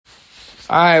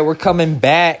All right, we're coming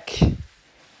back.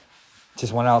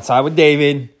 Just went outside with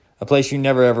David, a place you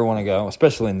never ever want to go,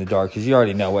 especially in the dark, because you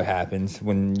already know what happens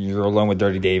when you're alone with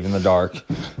Dirty Dave in the dark.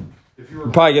 You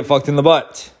probably get fucked in the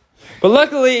butt. But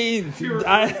luckily,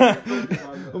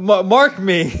 mark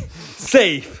me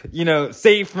safe,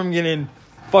 safe from getting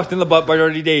fucked in the butt by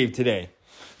Dirty Dave today.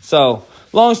 So,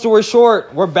 long story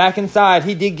short, we're back inside.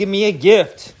 He did give me a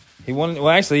gift. He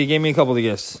gave me a couple of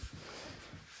gifts.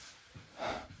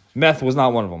 Meth was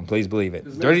not one of them. Please believe it.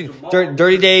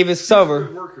 Dirty Dave is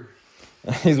sober.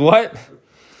 He's what?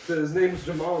 His name's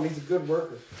Jamal, and he's a good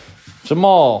worker.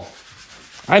 Jamal.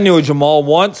 I knew a Jamal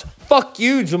once. Fuck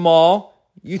you, Jamal.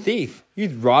 You thief. You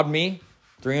robbed me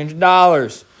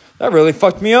 $300. That really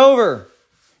fucked me over.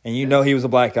 And you know he was a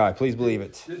black guy. Please believe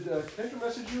it. Did Kendra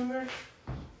message you in there?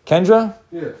 Kendra?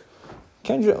 Yeah.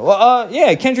 Kendra,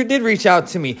 Kendra did reach out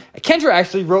to me. Kendra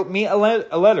actually wrote me a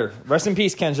letter. Rest in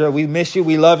peace, Kendra. We miss you.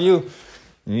 We love you.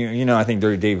 I think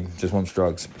Dirty Dave just wants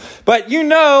drugs. But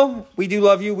we do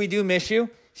love you. We do miss you.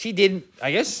 She did,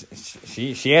 I guess,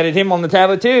 she added him on the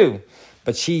tablet too.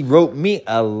 But she wrote me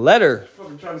a letter.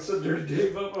 I'm trying to set Dirty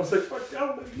Dave up. I was like, fuck, I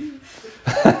don't know you.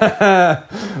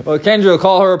 Well, Kendra,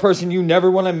 call her a person you never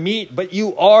want to meet, but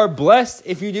you are blessed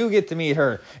if you do get to meet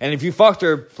her. And if you fucked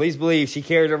her, please believe she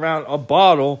carried around a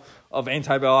bottle of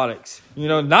antibiotics.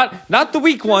 Not the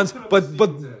weak ones, but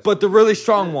the really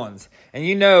strong ones.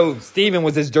 And Steven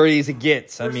was as dirty as it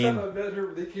gets. First time I met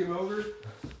her, they came over.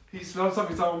 He smelled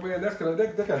something. He's like, oh man, that could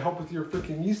help with your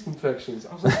freaking yeast infections.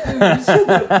 I was like, dude, you said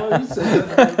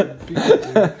that. You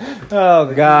said that.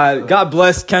 Oh God, God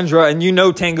bless Kendra, and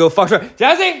Tango fucked her.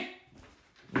 Jazzy,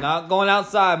 not going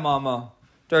outside, Mama.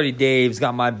 Dirty Dave's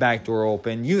got my back door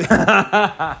open. He's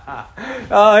got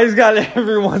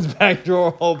everyone's back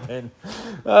door open.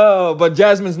 Oh, but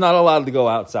Jasmine's not allowed to go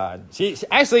outside. She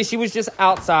was just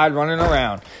outside running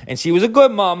around, and she was a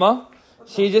good mama.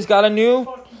 She just got a new.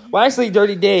 Well, actually,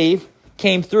 Dirty Dave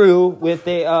came through with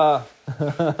a, he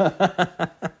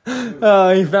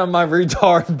found my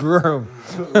retard broom.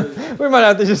 We might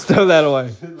have to just throw that away.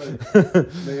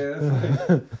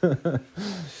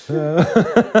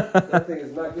 That thing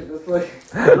is not good. It's like,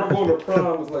 I'm going to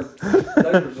prom with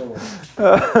diapers on.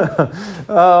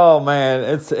 Oh,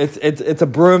 man. It's a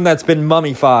broom that's been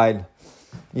mummified.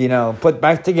 Put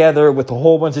back together with a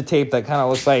whole bunch of tape that kind of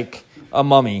looks like a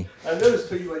mummy. I noticed it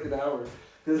took you like an hour.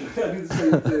 I do the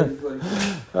same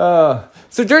thing.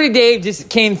 So Dirty Dave just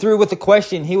came through with a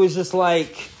question. He was just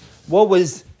like, what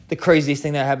was the craziest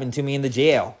thing that happened to me in the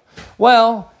jail?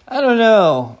 Well, I don't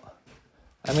know.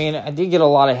 I mean, I did get a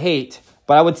lot of hate.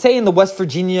 But I would say in the West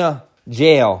Virginia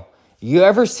jail, you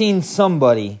ever seen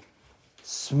somebody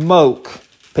smoke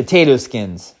potato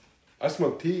skins? I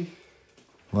smoke tea.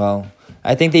 Well,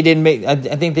 I think they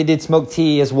did smoke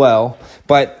tea as well.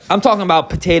 But I'm talking about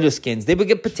potato skins. They would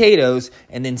get potatoes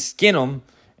and then skin them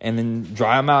and then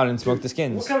dry them out and smoke the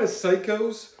skins. What kind of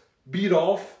psychos beat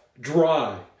off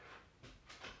dry?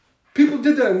 People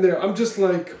did that in there. I'm just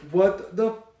like, what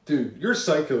the... Dude, you're a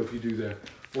psycho if you do that.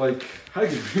 Like, how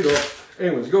do you beat off...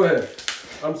 Anyways, go ahead.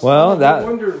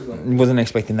 Wasn't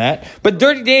expecting that. But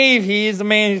Dirty Dave, he is the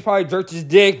man who's probably jerked his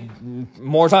dick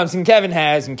more times than Kevin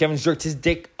has, and Kevin's jerked his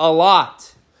dick a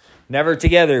lot. Never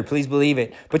together, please believe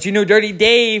it. But Dirty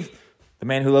Dave, the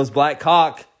man who loves black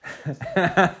cock,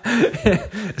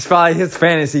 it's probably his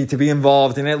fantasy to be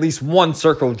involved in at least one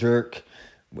circle jerk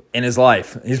in his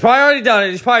life. He's probably already done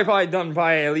it. He's probably done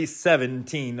at least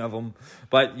 17 of them.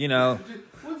 But, What's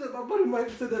that? My buddy Mike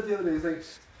said that the other day. He's like,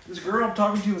 this girl I'm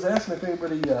talking to was asking if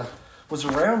anybody was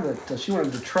around that she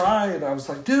wanted to try, and I was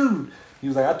like, dude. He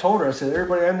was like, I told her, I said,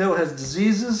 everybody I know has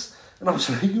diseases, and I was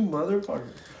like, you motherfucker.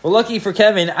 Well, lucky for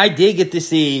Kevin, I did get to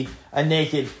see a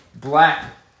naked black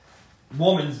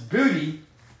woman's booty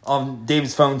on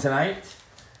Dave's phone tonight.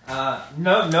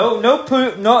 No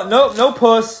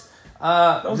puss,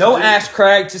 no ass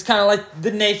crack, just kind of like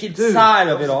the naked side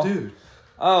of it all. Dude.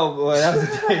 Oh, well, that was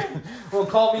the thing. Well,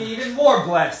 call me even more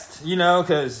blessed,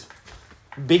 because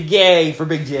Big Gay for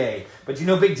Big J. But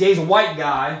Big J's a white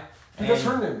guy. Because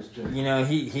her name is Jay.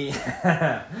 He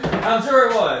I'm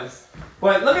sure it was.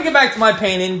 But let me get back to my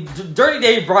painting. Dirty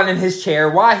Dave brought in his chair.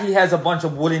 Why he has a bunch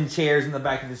of wooden chairs in the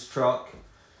back of his truck.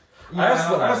 I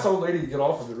asked the old lady to get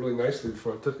off of it really nicely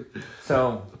before I took it.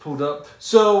 So I pulled up.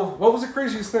 So, what was the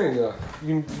craziest thing?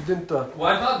 You didn't... Well,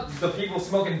 I thought the people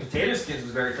smoking potato skins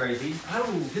was very crazy. I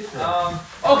don't even get that.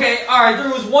 Okay, alright,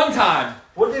 there was one time.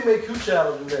 What did they make hooch out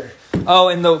of in there? Oh,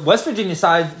 in the West Virginia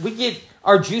side, we get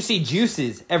our juicy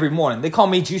juices every morning. They call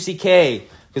me Juicy K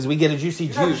because we get a juicy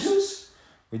juice.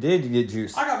 We did get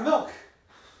juice. I got milk.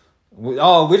 We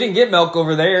didn't get milk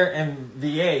over there in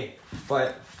VA,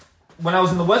 but when I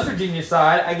was in the West Virginia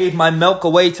side, I gave my milk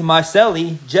away to my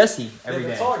cellie, Jesse, every day.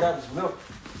 That's all I got is milk.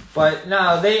 But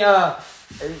no, they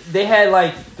had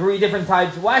like 3 different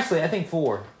types. Well, actually, I think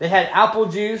 4. They had apple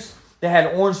juice, they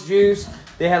had orange juice,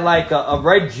 they had like a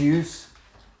red juice,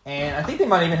 and I think they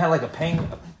might even have like a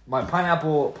pineapple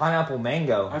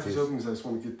mango. I have to open these. I just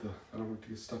want to get I don't want to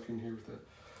get stuff in here with that.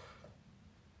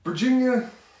 Virginia.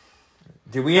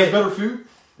 Do we have better food?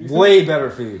 Way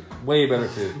better food. Way better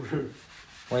food.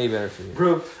 Way better food.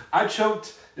 Bro, I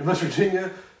choked in West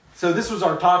Virginia. So this was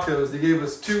our tacos. They gave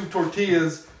us 2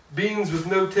 tortillas, beans with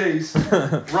no taste,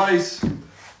 rice.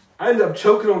 I ended up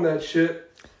choking on that shit.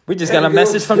 We just got a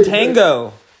message from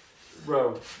Tango.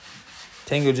 Bro.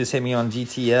 Tango just hit me on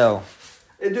GTL.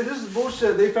 And dude, this is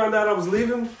bullshit. They found out I was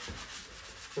leaving.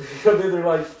 They're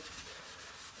like,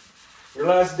 your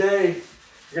last day,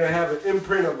 you're going to have an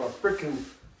imprint of a freaking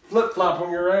flip-flop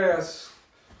on your ass.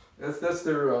 That's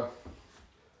their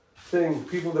thing.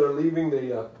 People that are leaving,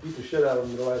 they beat the shit out of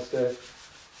them the last day.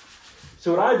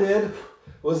 So what I did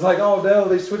was like, oh no,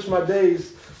 they switched my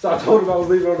days. So I told them I was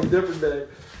leaving on a different day.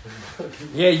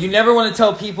 Yeah, you never want to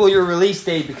tell people your release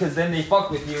date because then they fuck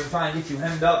with you and try and get you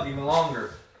hemmed up even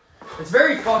longer. It's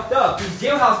very fucked up. These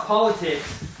jailhouse politics,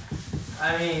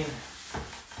 I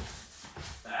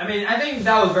think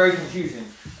that was very confusing.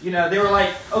 You know, they were like,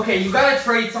 okay, you gotta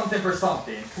trade something for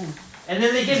something. And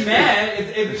then they get mad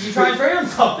if you try and trade them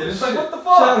something. It's like, what the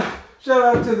fuck?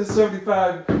 Shout out to the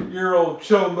 75-year-old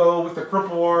Chomo with the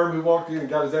cripple arm who walked in and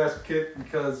got his ass kicked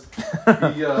because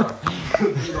he off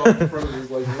in front of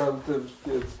his like relatives'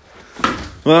 kids.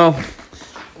 Well,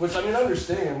 which I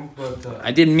understand, but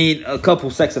I did meet a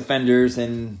couple sex offenders,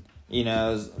 and you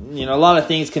know, a lot of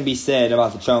things can be said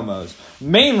about the Chomos.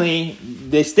 Mainly,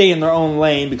 they stay in their own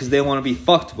lane because they want to be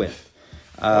fucked with.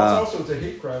 It's also a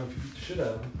hate crime if you beat the shit out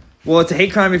of them. Well, it's a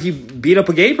hate crime if you beat up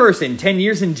a gay person. 10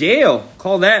 years in jail.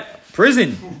 Call that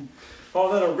prison.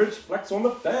 Call that a rich flex on the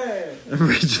flag.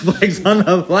 Rich flex on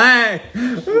the flag.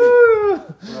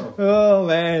 Oh,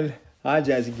 man. Hi,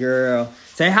 Jazzy girl.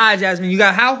 Say hi, Jasmine. You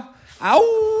got how?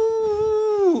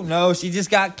 Ow! No, she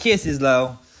just got kisses,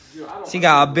 though. She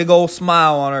got a big old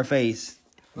smile on her face.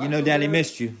 You know Daddy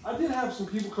missed you. I did have some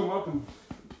people come up, and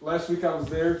last week I was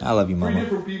there. I love you, Mama. 3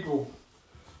 different people.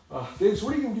 Dave, so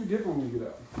what are you going to do different when you get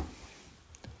out?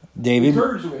 David?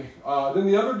 Encouraged me. Then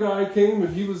the other guy came,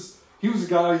 and he was a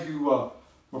guy who,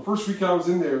 my first week I was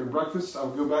in there at breakfast, I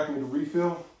would go back and get a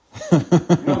refill.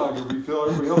 You're not going to refill.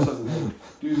 Everybody else has it.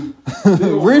 Dude.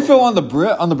 Refill on the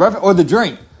breakfast or the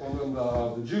drink? On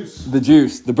the juice. The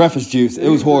juice. The breakfast juice. It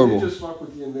was horrible. They just fuck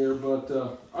with you in there, but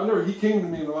I remember he came to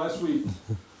me in the last week.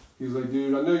 He was like,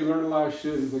 dude, I know you learned a lot of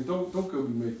shit. He's like, don't go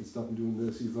be making stuff and doing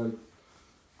this. He's like,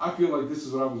 I feel like this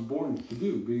is what I was born to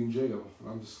do, be in jail. And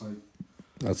I'm just like...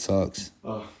 That sucks.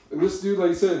 And this dude,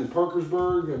 like I said, in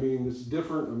Parkersburg, it's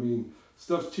different.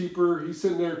 Stuff's cheaper. He's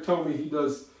sitting there telling me he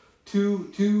does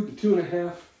 2 to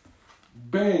 2.5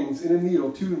 bangs in a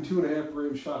needle, 2 and 2.5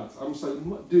 gram shots. I'm just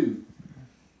like, dude.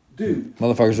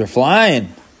 Motherfuckers are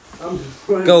flying. I'm just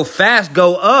like... Go fast,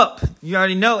 go up. You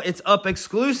already know it's up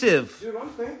exclusive. Dude, I'm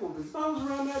thankful because if I was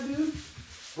around that dude...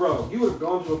 Bro, you would have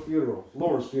gone to a funeral,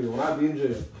 Laura's funeral, and I'd be in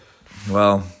jail.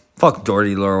 Well, fuck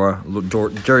Dirty Laura.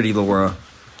 Dirty Laura.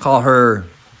 Call her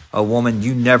a woman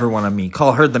you never want to meet.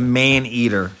 Call her the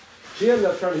man-eater. She ended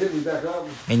up trying to hit me back up.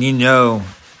 And you know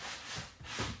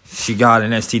she got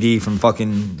an STD from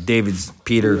fucking David's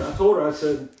Peter. Yeah, I told her, I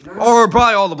said... Or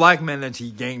probably all the black men that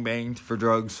she gangbanged for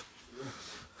drugs.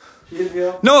 She hit me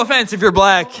up. No offense if you're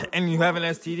black and you have an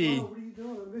STD. Oh, what are you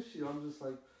doing? I miss you. I'm just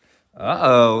like...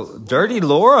 Uh-oh. Dirty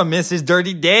Laura misses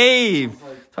Dirty Dave.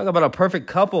 Talk about a perfect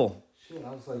couple. Shit,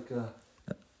 I was like...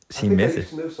 She misses. I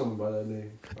used to know someone by that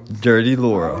name. Dirty I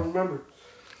Laura. don't remember.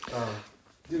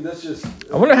 Dude, that's just...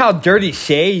 I wonder how Dirty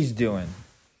Shay's doing.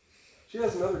 She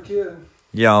has another kid.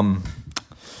 Yum.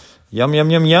 Yum,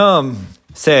 yum, yum, yum.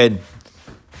 Said,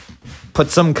 put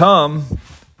some cum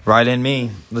right in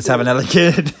me. Let's have another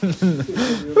kid.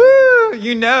 Woo,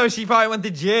 you know she probably went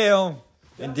to jail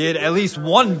and did at least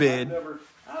one bid.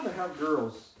 I don't know how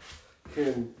girls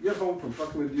can get home from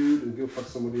fucking a dude and go fuck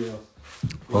somebody else.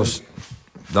 Well,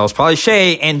 that was probably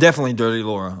Shay and definitely Dirty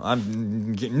Laura.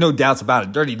 I'm no doubts about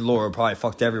it. Dirty Laura probably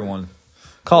fucked everyone.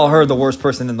 Call her the worst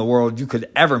person in the world you could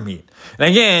ever meet. And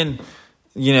again,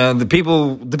 you know, the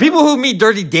people who meet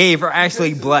Dirty Dave are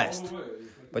actually blessed.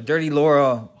 But Dirty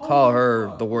Laura, call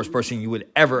her the worst person you would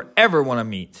ever want to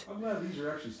meet. I'm glad these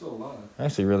are actually still alive. I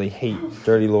actually really hate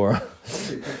Dirty Laura.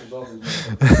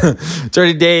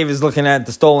 Dirty Dave is looking at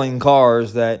the stolen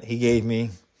cars that he gave me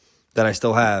that I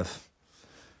still have.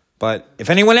 But if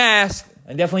anyone asks,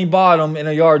 I definitely bought them in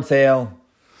a yard sale.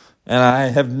 And I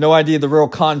have no idea the real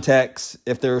context,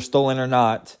 if they were stolen or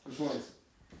not. Which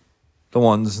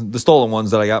ones? The stolen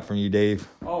ones that I got from you, Dave.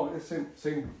 Oh, it's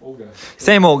same old guy.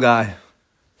 Same old guy.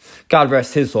 God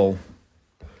rest his soul.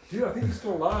 Dude, I think he's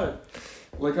still alive.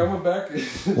 Like, I went back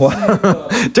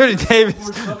and Dirty Davis.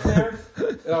 up there,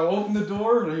 and I opened the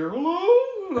door and I hear, hello,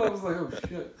 and I was like, oh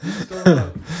shit, he's still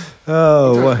alive.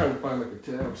 Oh, I'm trying to find like a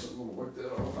tab or something like that.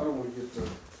 I don't want to get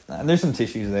to. There's some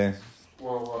tissues there.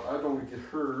 Well, I don't want to get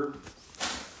her.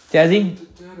 Jazzy?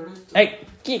 Hey,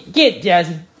 get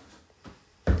Jazzy.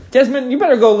 Jasmine, you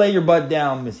better go lay your butt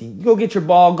down, Missy. Go get your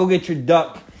ball. Go get your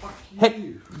duck. Fuck you.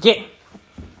 Hey, get.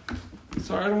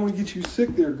 Sorry, I don't want to get you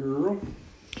sick there, girl.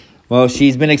 Well,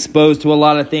 she's been exposed to a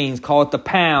lot of things. Call it the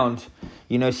pound.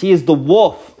 You know, she is the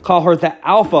wolf. Call her the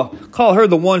alpha. Call her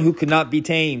the one who could not be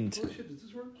tamed. Oh shit, does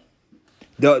this work?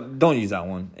 Don't use that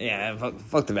one. Yeah,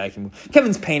 fuck the vacuum.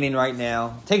 Kevin's painting right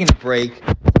now. Taking a break.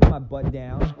 Put my butt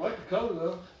down. I like the color,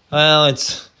 though. Well,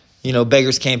 it's,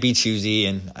 beggars can't be choosy,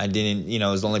 and I didn't,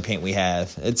 it's the only paint we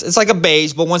have. It's like a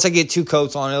beige, but once I get 2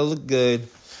 coats on it, it'll look good.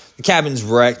 The cabin's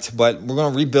wrecked, but we're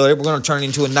going to rebuild it. We're going to turn it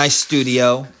into a nice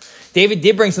studio. David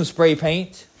did bring some spray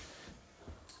paint.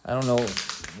 I don't know.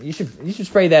 You should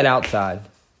spray that outside.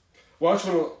 Well, I just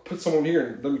want to put some on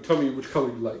here and tell me which color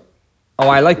you like. Oh,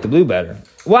 I like the blue better.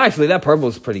 Well, actually, that purple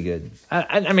is pretty good.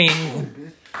 I mean,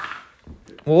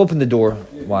 we'll open the door.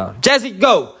 Wow. Jazzy,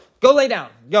 go. Go lay down.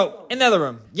 Go. In the other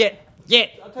room. I'll tell you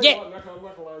what, I'm not going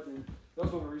to lie to you. That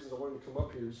was one of the reasons I wanted to come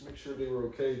up here, just to make sure they were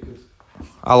okay. Cause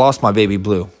I lost my baby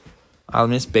blue. I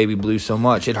miss baby blue so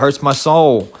much. It hurts my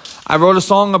soul. I wrote a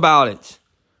song about it.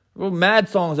 I wrote mad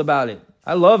songs about it.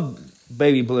 I love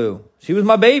baby blue. She was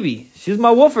my baby. She was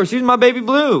my woofer. She was my baby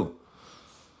blue.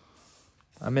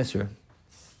 I miss her.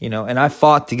 And I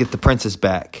fought to get the princess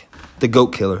back. The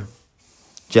goat killer.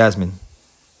 Jasmine.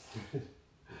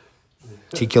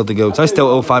 She killed the goats. I still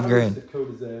owe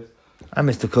 $5,000. I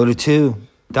miss Dakota too.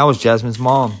 That was Jasmine's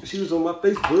mom. She was on my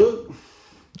Facebook.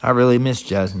 I really miss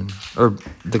Jasmine. Or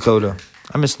Dakota.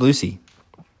 I miss Lucy.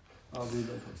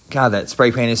 God, that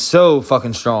spray paint is so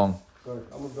fucking strong. Sorry,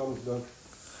 I'm done.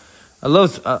 I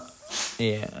love...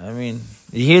 yeah, I mean...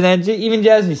 You hear that? Even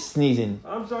Jasmine's sneezing.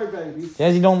 I'm sorry, baby.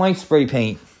 Jazzy don't like spray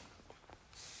paint.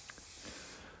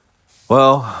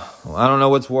 Well, I don't know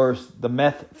what's worse. The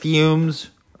meth fumes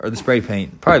or the spray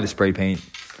paint. Probably the spray paint.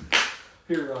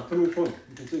 Here, tell me which one.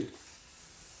 You can see.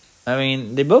 I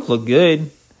mean, they both look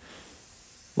good.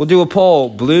 We'll do a poll.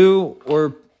 Blue or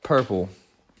purple?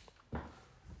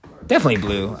 Definitely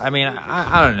blue. I mean,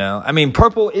 I don't know. I mean,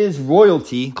 purple is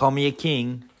royalty. Call me a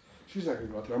king. She's not going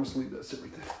to go out there. I'm just going to leave that sit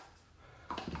right there.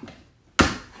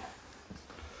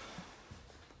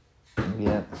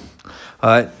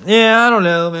 Yeah, I don't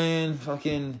know, man.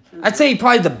 I'd say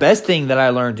probably the best thing that I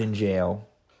learned in jail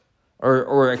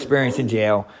or experienced in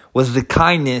jail was the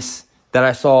kindness that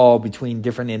I saw between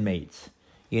different inmates.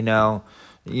 In a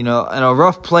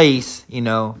rough place,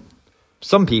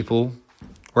 some people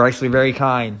were actually very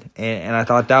kind. And I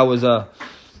thought that was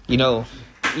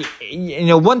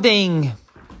one thing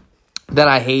that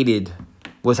I hated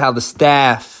was how the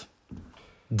staff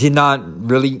did not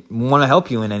really want to help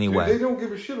you in any way. They don't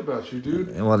give a shit about you,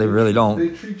 dude. Well, they really don't. They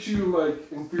treat you like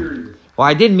inferior. Well,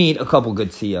 I did meet a couple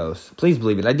good COs. Please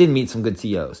believe it. I did meet some good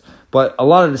COs. But a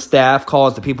lot of the staff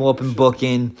calls, the people up in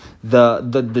booking,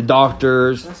 the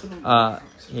doctors. Yeah,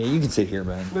 you can sit here,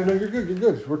 man. No, you're good. You're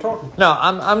good. We're talking. No,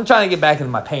 I'm trying to get back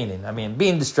into my painting. I mean,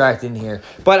 being distracted in here.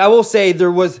 But I will say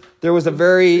there was a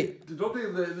very... Don't they...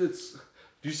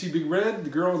 Do you see Big Red, the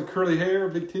girl with the curly hair,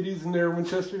 big titties in there in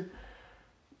Winchester?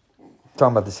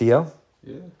 Talking about the CO?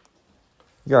 Yeah.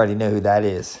 You already know who that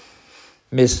is.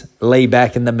 Miss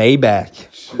Layback in the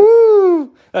Maybach.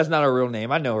 Woo! That's not her real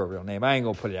name. I know her real name. I ain't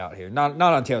going to put it out here. Not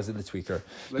on Tales of the Tweaker.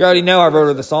 You already know I wrote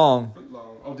her the song.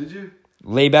 Oh, did you?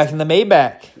 Layback in the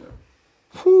Maybach. Yeah.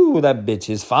 Whew, that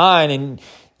bitch is fine. And,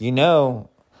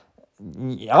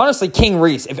 honestly, King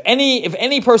Reese. If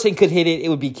any person could hit it, it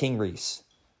would be King Reese.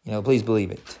 Please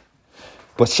believe it.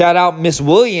 But shout out Miss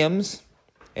Williams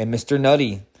and Mr.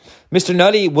 Nutty. Mr.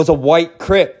 Nutty was a white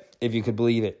Crip, if you could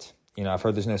believe it. I've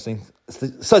heard there's no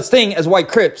such thing as white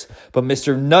Crips, but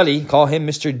Mr. Nutty, call him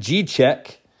Mr.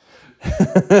 G-Check.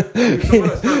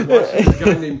 There's a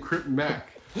guy named Crip Mac.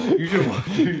 You should watch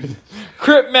it.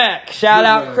 Crip Mac. Shout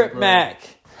out Crip Mac.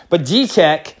 But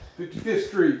G-Check... 55th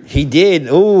Street. He did.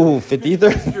 Ooh,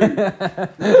 53rd Street.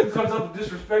 He comes up and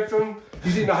disrespects him.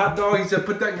 He's eating a hot dog. He said,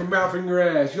 put that in your mouth or in your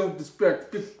ass. You don't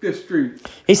respect 55th Street.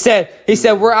 He said,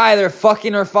 we're either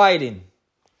fucking or fighting.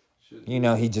 Shit.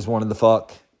 He just wanted to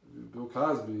fuck. Bill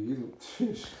Cosby.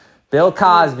 Bill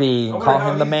Cosby. Call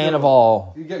him the man of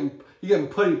all. He He getting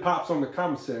plenty pops on the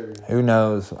commissary. Who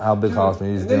knows how big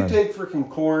Hoffman is doing? And they take freaking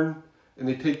corn and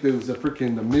they take those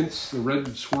freaking the mints, the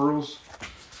red swirls,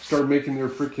 start making their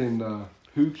freaking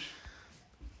hooch.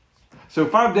 So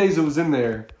 5 days it was in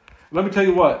there. Let me tell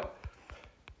you what.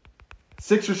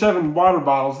 6 or 7 water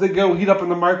bottles. They go heat up in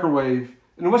the microwave.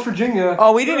 And in West Virginia.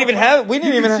 Oh, we didn't even have. We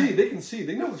didn't even. See. They can see.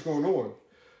 They know what's going on.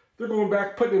 They're going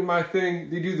back, putting in my thing.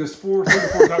 They do this 3 to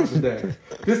 4 times a day.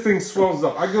 This thing swells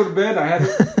up. I go to bed.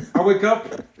 I wake up.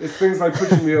 It's things like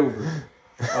pushing me over.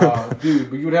 Dude,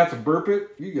 but you would have to burp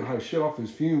it. You get high shit off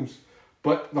those fumes.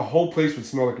 But the whole place would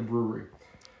smell like a brewery.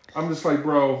 I'm just like,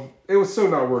 bro, it was so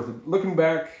not worth it. Looking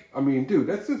back, I mean, dude,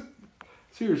 that's just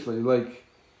seriously like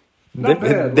not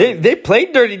bad. They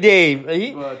played Dirty Dave.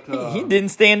 He didn't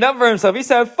stand up for himself. He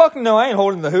said, "Fuck no, I ain't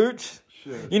holding the hooch."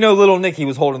 Shit. You know, Little Nicky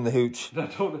was holding the hooch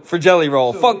for Jelly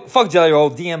Roll. Fuck Jelly Roll.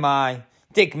 DMI.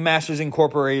 Dick Masters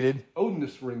Incorporated.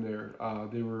 Odinists were in there.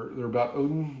 They're about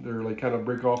Odin. They're like kind of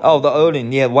break off. Oh, the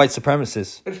Odin. Yeah, white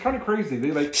supremacists. It's kind of crazy.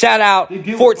 They like shout out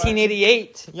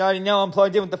 1488. You already know I'm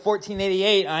plugged in with the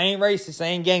 1488. I ain't racist. I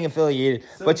ain't gang affiliated.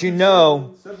 But you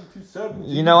know,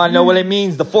 I know what it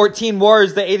means. The 14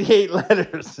 words, the 88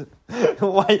 letters.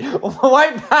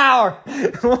 White power.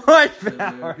 White power.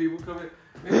 Man, people come in.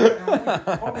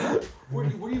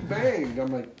 Where you banged? I'm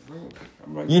like,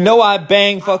 you know I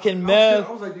bang fucking meth.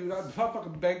 I was like, dude, I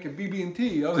fucking bang at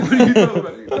BB&T. I was like, what are you talking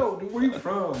about? No, dude, where you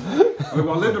from? I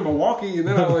lived in Milwaukee, and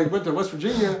then I went to West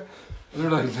Virginia. And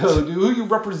they're like, no, dude, who you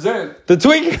represent? The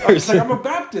Tweakers. I was like, I'm a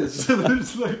Baptist.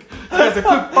 It's like, guys, I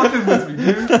quit fucking with me,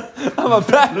 dude. I'm a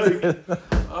Baptist.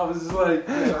 I was just like,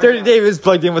 Dirty Dave is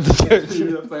plugged in with the church. I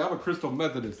was like, I'm a Crystal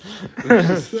Methodist.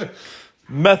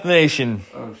 Meth Nation.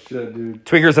 Oh shit, dude.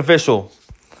 Tweakers official.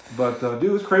 But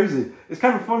dude, it's crazy. It's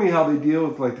kind of funny how they deal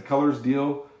with like the colors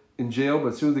deal in jail, but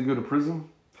as soon as they go to prison,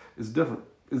 it's different.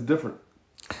 It's different.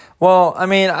 Well, I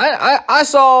mean, I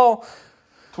saw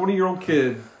 20-year-old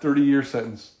kid, 30-year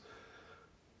sentence.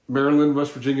 Maryland,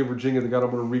 West Virginia, Virginia. They got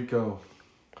him on a RICO.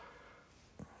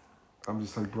 I'm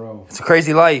just like, bro. It's a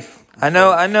crazy life. I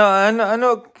know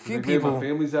a few people. My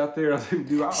family's out there. I was like,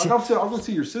 dude, I'll go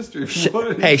see your sister if you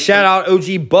want. Hey, shout out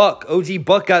OG Buck. OG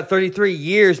Buck got 33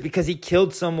 years because he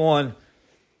killed someone.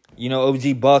 You know,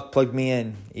 OG Buck plugged me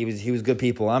in. He was good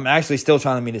people. I'm actually still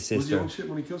trying to meet his sister. Was he on shit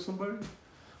when he killed somebody?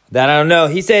 That I don't know.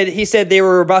 He said they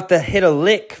were about to hit a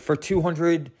lick for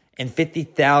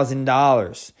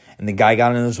 $250,000, and the guy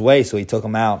got in his way, so he took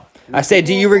him out. I said,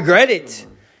 "Do you regret it?"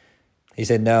 He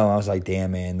said no. I was like,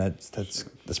 damn, man,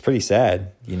 that's pretty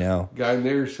sad, you know. Guy in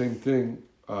there, same thing.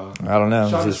 I don't know.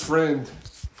 Shot his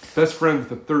best friend with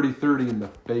a 30-30 in the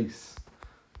face.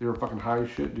 They were fucking high as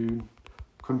shit, dude.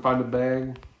 Couldn't find a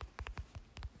bag.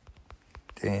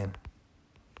 Damn.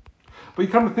 But you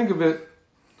come to think of it,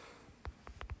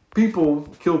 people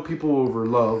kill people over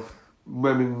love,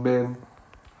 women, men.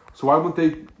 So why wouldn't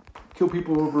they kill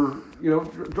people over,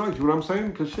 drugs? You know what I'm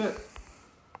saying? Because shit.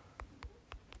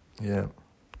 Yeah.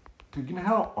 Dude, you know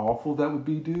how awful that would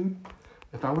be, dude?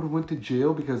 If I would have went to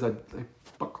jail because I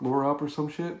fucked Laura up or some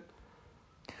shit?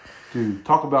 Dude,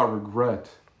 talk about regret.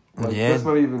 Like, yeah. That's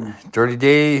not even... Dirty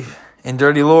Dave and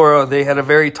Dirty Laura, they had a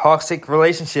very toxic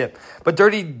relationship. But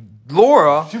Dirty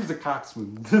Laura... She was a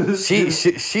coxsman.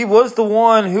 she was the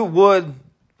one who would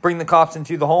bring the cops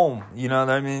into the home. You know what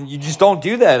I mean? You just don't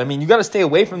do that. I mean, you got to stay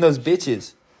away from those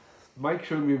bitches. Mike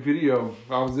showed me a video.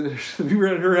 We were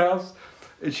at her house...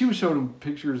 And she was showing him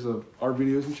pictures of our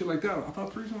videos and shit like that. I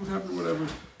thought threesome was happening, whatever.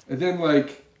 And then,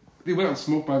 they went out and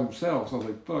smoked by themselves. I was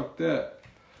like, fuck that.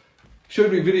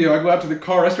 Showed me a video. I go out to the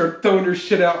car. I start throwing her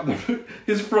shit out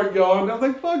his front yard. I was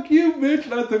like, fuck you, bitch.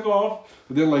 And I took off.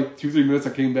 But then, 2-3 minutes,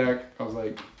 I came back. I was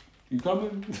like, you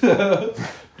coming?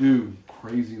 Dude,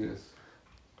 craziness.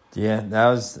 Yeah, that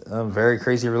was a very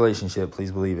crazy relationship.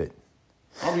 Please believe it.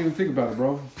 I don't even think about it,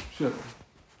 bro. Shit.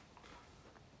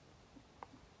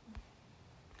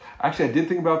 Actually, I did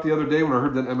think about it the other day when I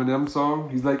heard that Eminem song.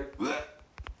 He's like, bleh.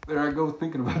 There I go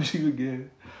thinking about you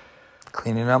again.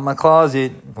 Cleaning out my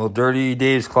closet. Well, Dirty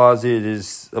Dave's closet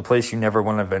is a place you never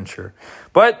want to venture.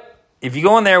 But if you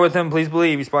go in there with him, please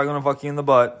believe he's probably going to fuck you in the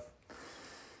butt.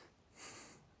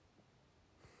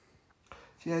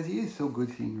 Yeah, he is so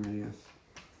good. He really is.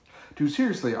 Dude,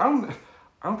 seriously, I don't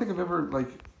think I've ever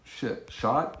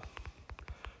shot.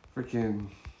 Freaking,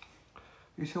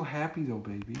 you're so happy though,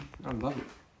 baby. I love it.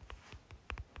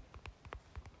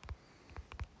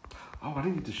 Oh, I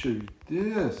didn't get to show you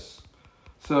this.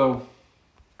 So,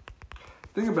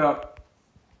 think about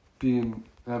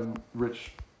having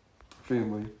rich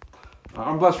family.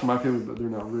 I'm blessed for my family, but they're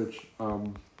not rich.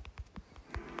 Oh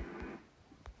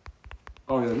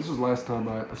yeah, this was the last time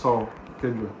I saw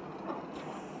Kendra.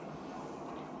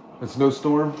 That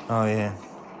snowstorm. Oh, yeah.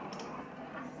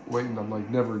 Waiting, I'm like,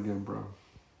 never again, bro.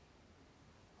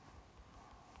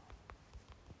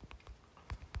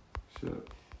 Shit.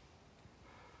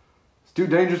 It's too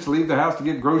dangerous to leave the house to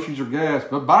get groceries or gas.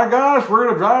 But by gosh, we're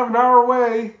going to drive an hour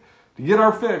away to get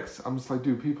our fix. I'm just like,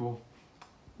 dude, people.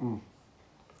 What's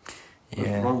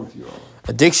wrong with you all?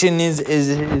 Addiction is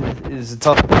a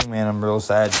tough thing, man. I'm real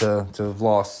sad to have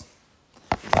lost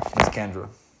Miss Kendra.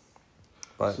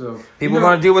 But people are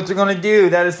going to do what they're going to do.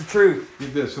 That is the truth.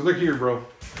 Get this. So look here, bro.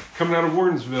 Coming out of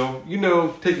Warrensville,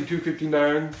 taking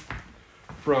 259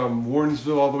 from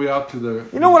Warrensville all the way out to the...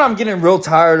 You know what I'm getting real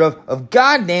tired of? Of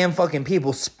goddamn fucking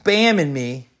people spamming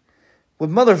me with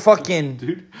motherfucking...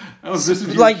 Dude, I was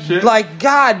listening to like, shit. like,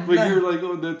 God... Like, you're like,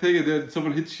 oh, that thing, and then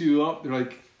someone hits you up, they're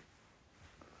like...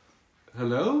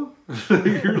 Hello?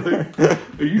 You're like,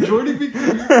 are you joining me?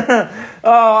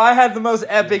 Oh, I had the most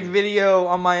epic video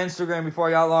on my Instagram before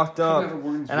I got locked up,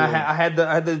 and I had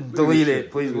to delete it.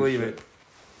 Please believe it.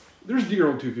 There's deer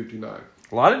on 259.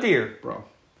 A lot of deer, bro.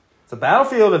 It's a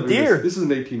battlefield of deer. This is an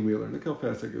 18-wheeler. Look how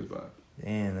fast that goes by.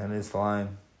 Damn, that is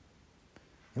flying.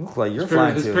 You look like you're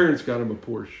flying too. His parents got him a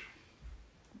Porsche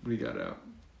when he got out.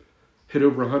 Hit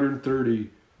over 130,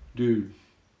 dude.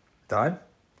 Died?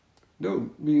 No,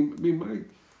 me and Mike.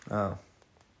 Oh.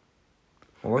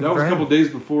 Well, that was a couple days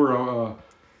before.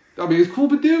 I mean, it's cool,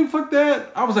 but dude, fuck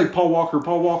that. I was like, Paul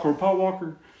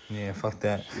Walker. Yeah, fuck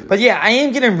that. Shit. But yeah, I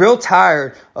am getting real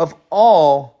tired of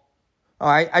all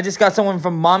right, I just got someone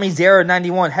from Mommy Zara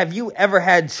 91. Have you ever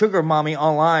had Sugar Mommy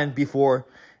online before?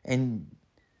 And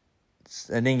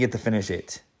I didn't get to finish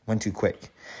it. Went too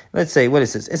quick. Let's say, what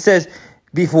is this? It says,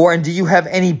 before, and do you have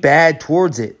any bad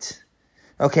towards it?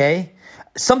 Okay.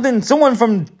 Someone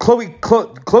from Chloe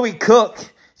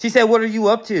Cook. She said, what are you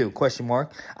up to? ?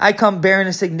 I come bearing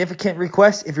a significant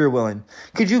request if you're willing.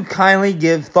 Could you kindly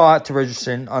give thought to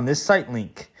registering on this site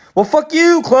link? Well, fuck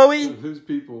you, Chloe. Those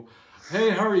people. Hey,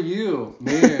 how are you?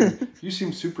 Man, you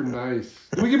seem super nice.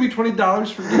 Can you give me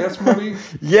 $20 for gas money?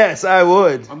 Yes, I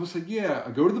would. I'm just like, yeah,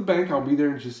 go to the bank. I'll be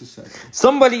there in just a second.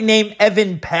 Somebody named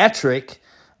Evan Patrick.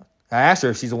 I asked her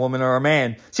if she's a woman or a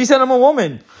man. She said, I'm a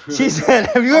woman. She said,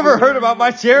 have you ever heard about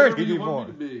my charity before?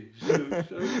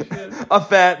 A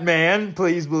fat man,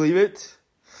 please believe it.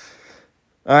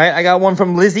 All right, I got one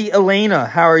from Lizzie Elena.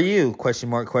 How are you? ?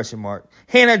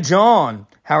 Hannah John,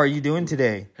 how are you doing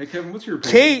today? Hey, Kevin, what's your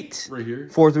opinion? Kate, right here.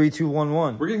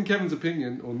 43211. We're getting Kevin's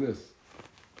opinion on this.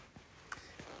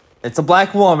 It's a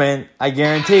black woman. I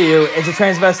guarantee you. It's a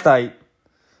transvestite.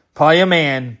 Probably a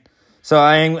man. So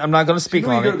I'm not going to speak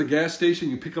on it. You go to the gas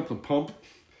station, you pick up the pump.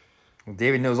 Well,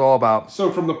 David knows all about.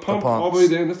 So from the pump all the way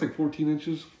down, that's like 14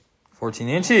 inches. 14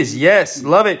 inches, yes,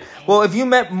 love it. Well, if you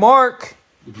met Mark,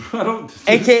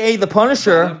 a.k.a. the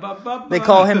Punisher, they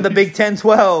call him the Big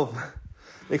 1012.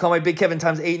 They call me Big Kevin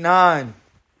times 8-9.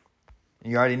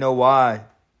 You already know why.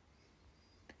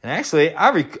 And actually,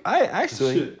 I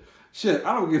actually shit.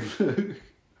 I don't give.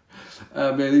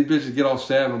 Man, these bitches get all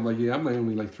sad. I'm like, yeah, I'm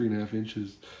only like 3.5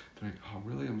 inches. They're like, oh,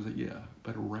 really? I was like, yeah,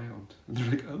 but around. And they're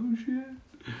like, oh, shit.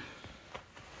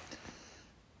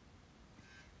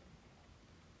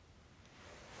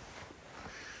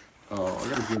 Oh, I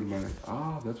gotta go to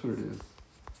my... that's what it is.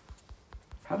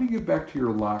 How do you get back to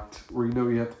your locked, where you know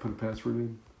you have to put a password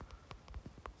in?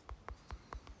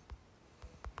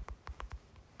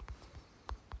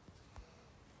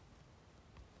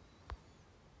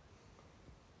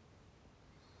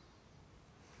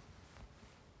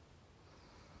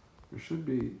 There should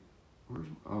be... Where's...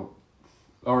 Oh.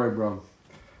 All right, bro.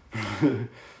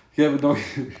 Kevin, don't...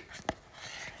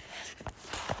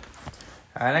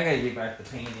 Alright, I gotta get back to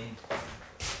painting.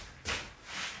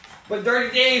 But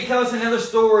Dirty Dave, tell us another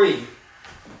story.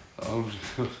 I'm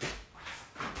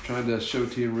trying to show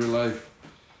to you in real life.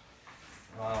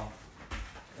 Wow.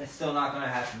 It's still not gonna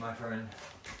happen, my friend.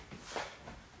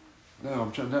 No,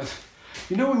 I'm trying to...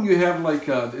 You know when you have like,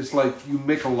 it's like you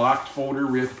make a locked folder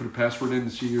where you have to put a password in to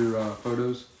see your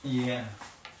photos? Yeah.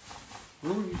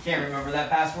 You can't remember that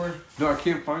password? No, I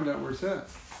can't find out where it's at.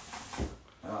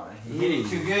 Oh, he hit it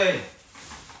too good.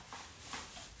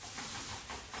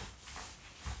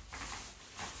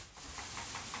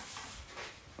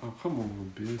 Oh, come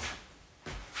on, bitch.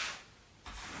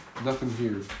 Nothing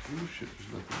here. Oh, shit,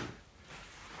 there's nothing there.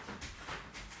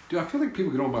 Dude, I feel like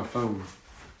people get on my phone.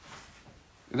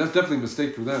 And that's definitely a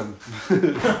mistake for them.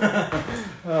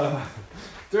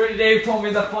 Dirty Dave told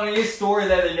me the funniest story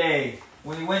the other day.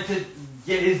 When he went to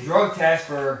get his drug test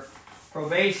for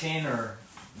probation or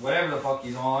whatever the fuck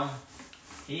he's on,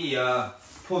 he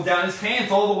pulled down his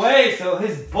pants all the way so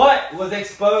his butt was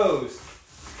exposed.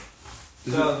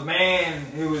 So the man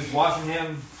who was watching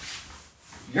him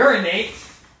Urinate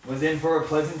was in for a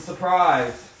pleasant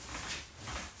surprise.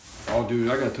 Oh, dude,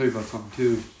 I gotta tell you about something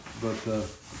too. But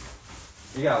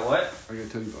You got what? I gotta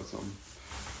tell you about something.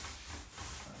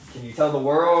 Can you tell the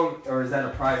world, or is that a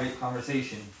private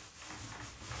conversation?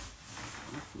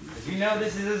 If you know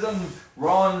this is as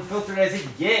raw and filtered as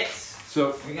it gets,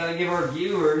 So we gotta give our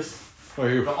viewers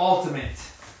here. the ultimate.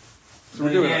 So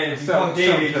we're doing If you sound- call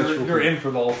David, sound test real you're quick. in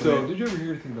for the ultimate. So, did you ever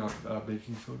hear anything about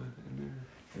baking soda in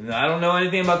there? I don't know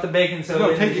anything about the baking soda. No,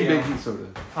 in the taking jail. baking soda.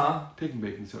 Huh? Taking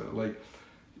baking soda. Like,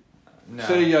 No.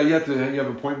 say you have an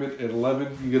appointment at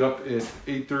 11. You get up at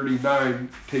 8:39.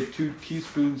 Take 2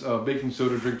 teaspoons of baking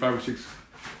soda. Drink 5 or 6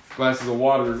 glasses of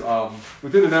water.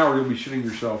 Within an hour, you'll be shitting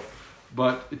yourself.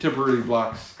 But it temporarily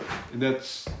blocks, and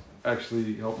that's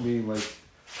actually helped me. Like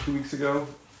 2 weeks ago,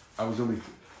 I was only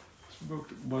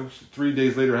smoked a bunch. 3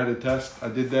 days later, I had a test. I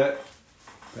did that.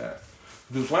 Passed.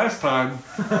 This last time,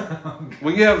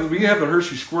 when you have the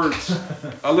Hershey squirts,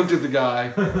 I looked at the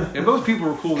guy, and most people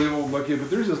were cool. They won't look at, but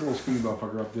there's this little skinny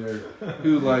motherfucker up there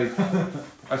who, like,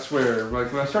 I swear,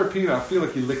 like when I start peeing, I feel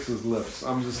like he licks his lips.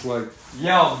 I'm just like,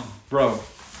 Yum. bro.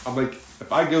 I'm like,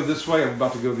 if I go this way, I'm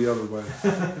about to go the other way.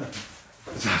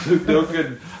 So no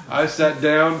good. I sat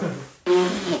down,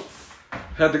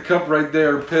 had the cup right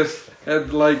there, pissed,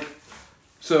 had like,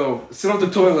 so sit on the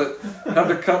toilet, had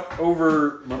the cup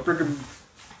over my freaking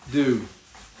dude.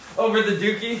 Over the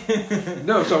dookie?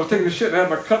 No, so I was taking a shit and I had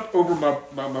my cup over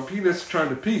my penis trying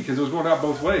to pee because it was going out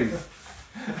both ways.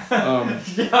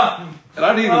 Yum. And I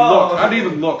didn't even Oh. look. I didn't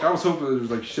even look. I was hoping there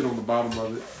was like shit on the bottom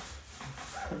of it.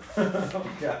 Oh,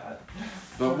 God.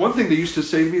 But one thing they used to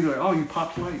say to me, they're like, oh, you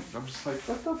popped light. I'm just like,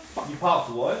 what the fuck? You popped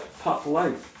what? Popped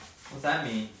light. What's that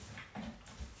mean?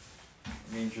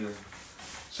 It means you're...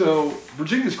 So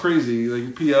Virginia's crazy.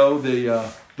 Like PO,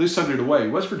 they send it away.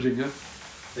 West Virginia.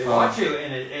 They watch you,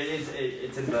 and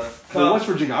it's in the cup. Well, West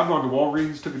Virginia. I've gone to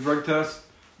Walgreens, took a drug test,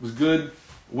 was good.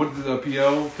 Went to the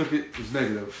PO, took it, was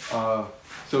negative.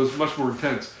 So it's much more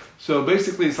intense. So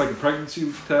basically, it's like a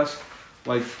pregnancy test,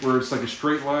 like where it's like a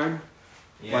straight line.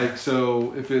 Yeah. Like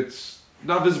so, if it's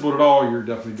not visible at all, you're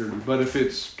definitely dirty. But if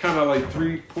it's kind of like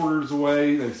 3/4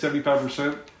 away, like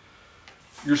 75%,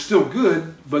 you're still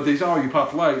good. But they say, "Oh, you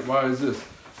popped light. Why is this?"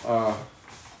 I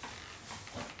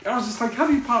was just like, "How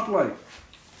do you pop light?"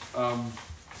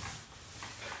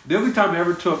 The only time I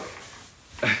ever took,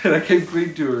 and I came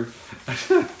clean to her, I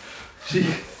spent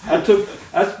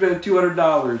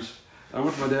 $200. I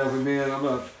went to my dad, I was like, man,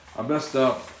 I messed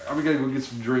up. I'm gonna go get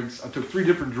some drinks. I took 3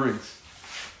 different drinks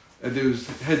at those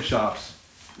head shops.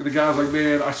 And the guy was like,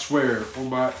 man, I swear, on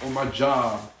my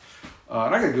job,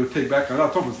 and I gotta go take back, I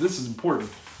told him this is important.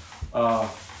 I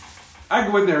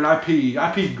go in there and I pee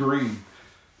green.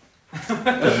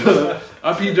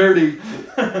 I pee dirty.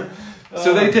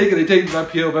 So they take my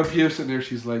PO. My PO sitting there.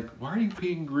 She's like, "Why are you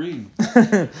peeing green?"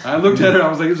 I looked at her. I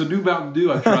was like, "It's a new Mountain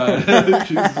Dew I tried."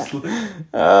 She was just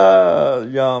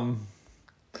like, Yum.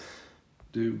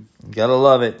 "Dude, Gotta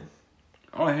love it.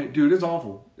 oh, I hate, dude, it's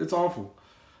awful. It's awful.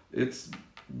 It's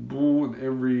bull in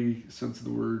every sense of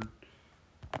the word."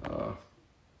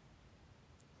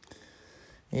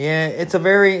 Yeah, it's a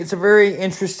very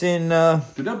interesting.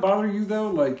 Did that bother you though?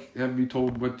 Like having me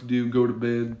told what to do, go to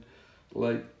bed,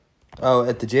 like Oh,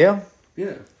 at the jail?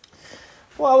 yeah.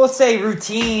 Well, I would say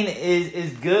routine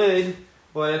is good,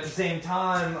 but at the same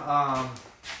time, I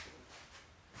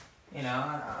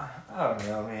don't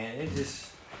know, man. It just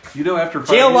You know, after 5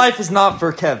 jail years, life is not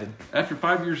for Kevin. after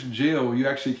 5 years in jail, you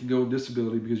actually can go on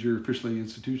disability because you're officially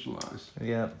institutionalized.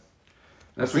 Yeah.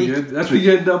 That's when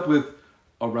you end up with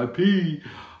R.I.P.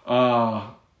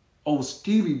 Old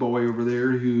Stevie boy over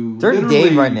there who Dirty literally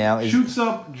Dave right now is- shoots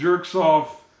up, jerks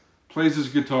off, plays his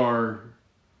guitar.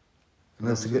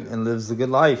 Lives a good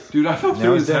life. Dude, I fell Now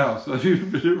through he's his dead. house. Like,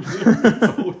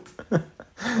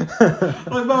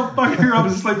 motherfucker, I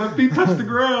was just like, my feet touched the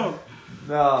ground.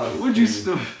 No. Would you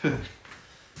still...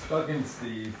 Fucking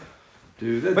Steve.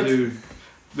 Dude, that But- dude...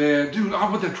 Man, dude, I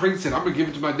want that train set. I'm going to give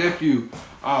it to my nephew.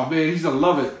 Oh, man, he's going to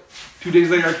love it. 2 days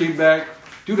later, I came back.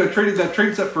 Dude, I traded that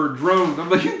train set for a drone. I'm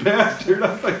like, you bastard.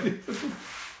 I'm like...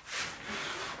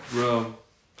 Bro.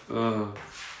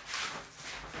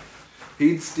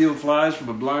 He'd steal flies from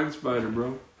a blind spider,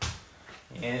 bro.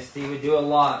 Yeah, Steve would do a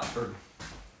lot for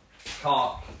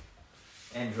talk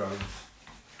and drugs.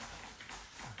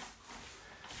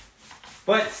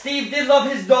 But Steve did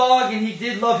love his dog and he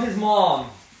did love his mom.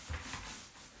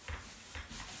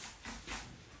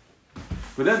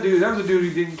 But that was a dude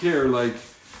who didn't care. Like,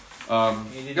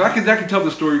 He did I can tell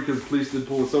the story because the police did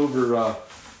pull us over.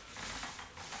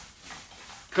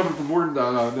 Coming from Warden,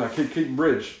 Caton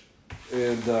Bridge,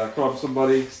 and come up with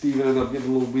somebody. Steven ended up getting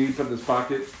a little weed put in his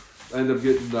pocket. I ended up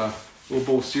getting a little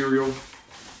bowl of cereal.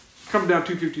 Come down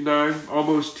 259,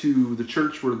 almost to the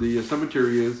church where the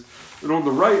cemetery is. And on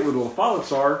the right, where the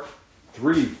Follets are,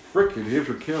 3 frickin'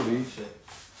 Hampshire County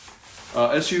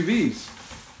SUVs.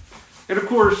 And of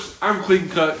course, I'm clean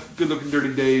cut, good looking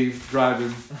Dirty Dave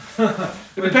driving.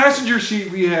 In the passenger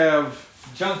seat, we have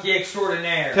Junkie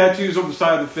extraordinaire. tattoos on the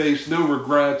side of the face, no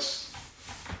regrets.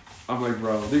 I'm like,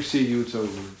 bro, they see you, it's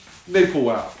over. They pull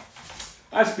out.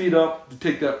 I speed up to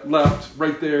take that left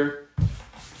right there.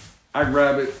 I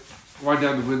grab it, wind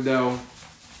down the window.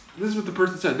 This is what the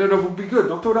person said. No, we'll be good.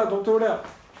 Don't throw it out. Don't throw it out.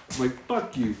 I'm like,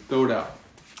 fuck you. Throw it out.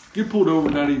 Get pulled over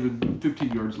not even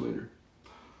 15 yards later.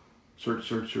 Search.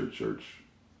 Do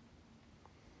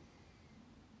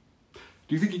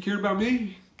you think he cared about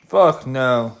me? Fuck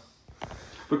no.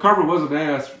 But Carmen wasn't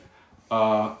asked.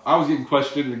 I was getting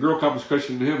questioned, and the girl cop was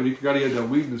questioning him, and he forgot he had that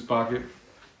weed in his pocket.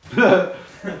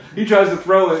 He tries to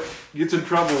throw it, gets in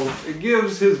trouble, and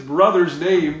gives his brother's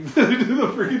name to the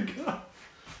freaking cop.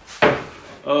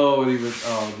 Oh, and he went,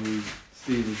 oh, dude,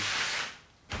 Steven.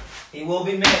 He will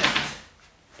be missed.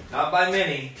 Not by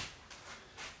many.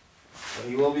 But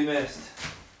he will be missed.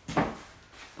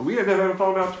 And we ended up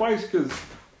falling out twice because,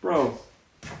 bro.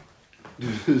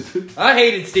 I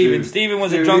hated Steven. Dude. Steven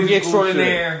was a Dude, junkie he's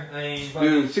extraordinaire. I mean,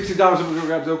 Dude, $60 I'm gonna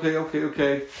grab.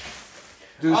 Okay.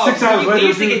 Dude, oh, 6 hours later. He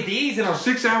used to dude, get these in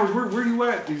 6 hours. Where you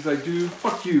at? He's like, dude,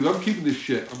 fuck you. I'm keeping this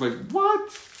shit. I'm like,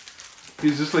 what?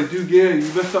 He's just like, dude, yeah,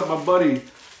 you messed up my buddy.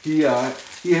 He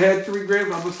had 3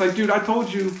 grams. I'm just like, dude, I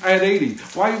told you I had 80.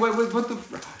 Why? What the?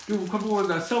 Dude, come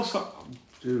on, sell something,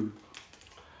 dude.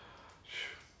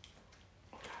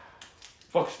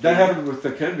 Fuck. That happened with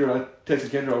Kendra. I texted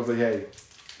Kendra. I was like, hey,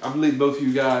 I'm leaving both of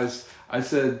you guys. I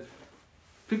said,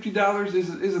 $50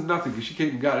 isn't nothing because she came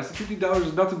and got it. I said, $50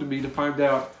 is nothing to me to find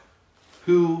out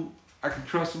who I can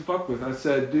trust and fuck with. I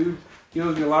said, dude, he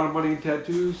owes me a lot of money in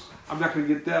tattoos. I'm not going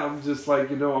to get that. I'm just like,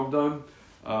 I'm done.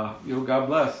 God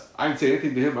bless. I didn't say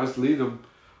anything to him. I just leave him.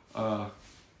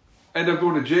 End up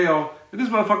going to jail. And this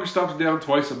motherfucker stops down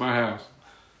twice at my house.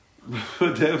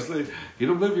 Dad was like, you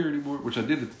don't live here anymore, which I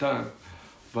did at the time.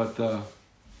 But,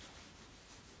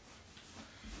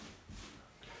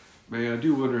 man, I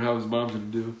do wonder how his mom's going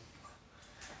to do.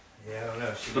 Yeah, I don't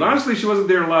know. But honestly, she wasn't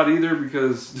there a lot either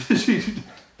because she,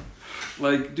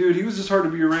 like, dude, he was just hard to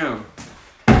be around.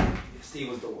 Steve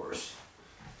was the worst.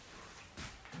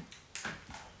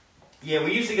 Yeah,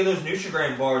 we used to get those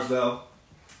Nutrigrain bars, though,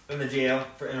 in the jail,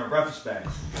 in our breakfast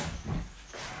bags.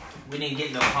 We didn't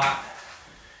get no hot.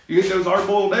 You get those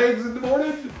hard-boiled eggs in the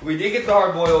morning? We did get the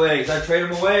hard-boiled eggs. I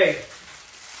traded them away.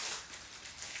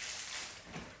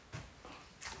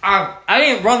 I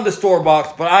didn't run the store box,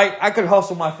 but I could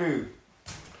hustle my food.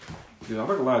 Yeah, I'm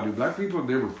not gonna lie, dude. Black people,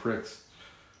 they were pricks.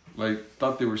 Like,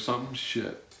 thought they were something.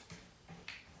 Shit.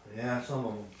 Yeah, some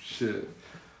of them. Shit.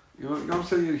 You know what I'm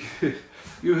saying?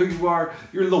 You who you are.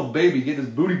 You're a little baby getting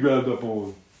his booty grabbed up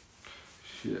on.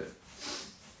 Shit.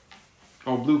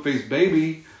 Oh, Blueface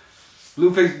Baby.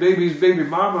 Blueface Baby's baby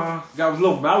mama got his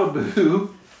little Malibu.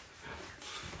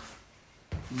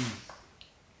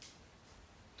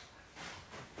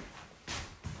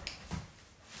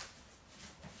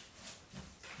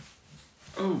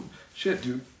 Oh, shit,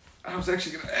 dude. I was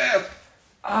actually going to ask.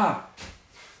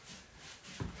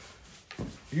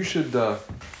 You should, I'm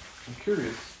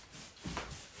curious.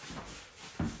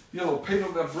 You got a little paint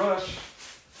on that brush.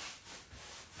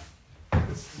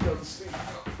 This doesn't stink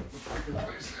out the freaking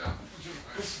place now, which is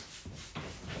nice.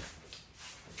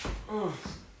 Oh.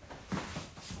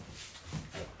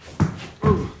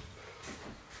 Oh.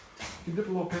 Can you dip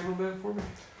a little paint on that for me?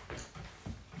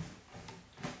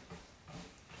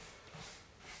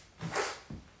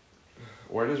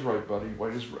 White is right, buddy.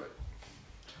 White is right.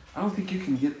 I don't think you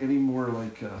can get any more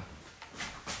like.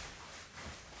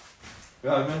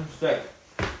 Yeah, man, steak.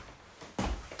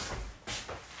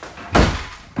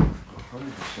 100%.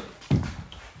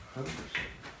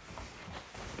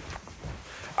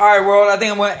 All right, world. I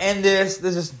think I'm going to end this.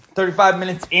 This is 35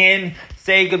 minutes in.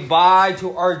 Say goodbye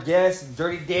to our guest,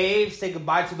 Dirty Dave. Say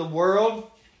goodbye to the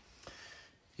world.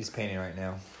 He's painting right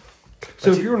now.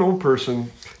 So if you're an old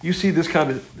person, you see this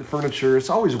kind of furniture, it's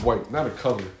always white, not a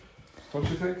color. Don't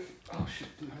you think? Oh, shit,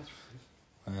 dude, that's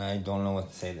I don't know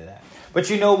what to say to that. But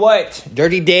you know what?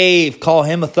 Dirty Dave, call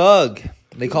him a thug.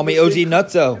 They call me OG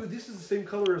Nutso. Dude, this is the same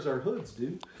color as our hoods,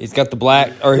 dude. He's got the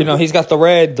black, or he's got the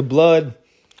red, the blood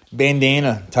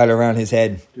bandana tied around his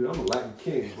head. Dude, I'm a Latin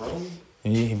king, bro.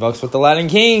 He fucks with the Latin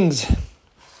Kings.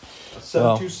 A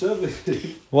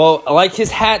 727. Well, like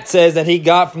his hat says that he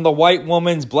got from the white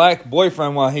woman's black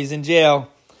boyfriend while he's in jail.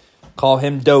 Call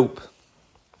him dope.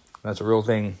 That's a real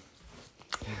thing.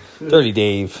 Dirty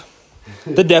Dave.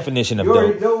 The definition of You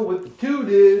already dope. know what the two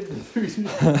did.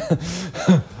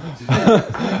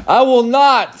 I will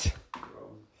not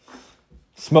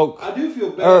smoke I do feel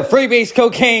bad. or freebase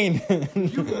cocaine. Do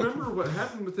you remember what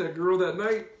happened with that girl that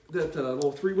night? That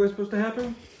little three-way supposed to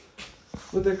happen?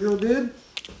 What that girl did?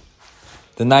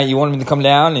 The night you wanted me to come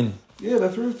down and... Yeah,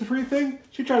 that three thing.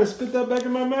 She tried to spit that back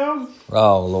in my mouth.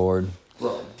 Oh, Lord.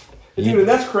 Bro. And dude,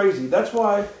 that's crazy. That's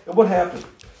why. And what happened?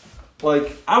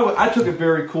 Like, I took it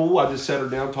very cool. I just sat her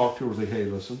down, talked to her, was like, hey,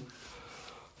 listen.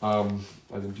 I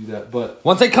didn't do that, but...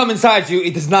 Once I come inside you,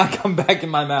 it does not come back in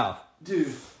my mouth.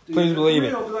 Dude Please believe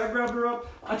it. Dude, I grabbed her up.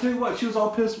 I tell you what, she was all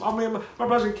pissed. Oh, man, my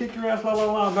brother's going to kick your ass, blah, blah,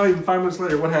 blah. Not even 5 minutes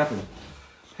later, what happened?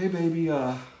 Hey, baby,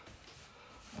 like,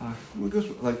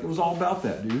 it was all about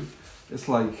that, dude. It's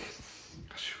like...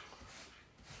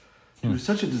 Dude, it's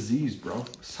such a disease, bro.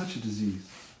 Such a disease.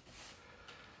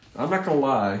 I'm not going to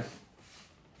lie.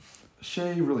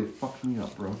 Shay really fucked me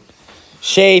up, bro.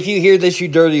 Shay, if you hear this, you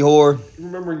dirty whore. You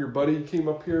remember when your buddy came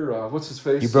up here? What's his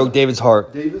face? You broke David's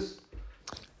heart. Davis?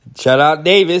 Shout out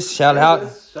Davis. Shout out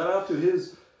to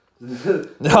his...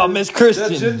 Oh, Miss Christian.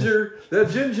 That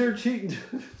ginger cheating.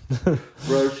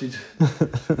 Bro, dude,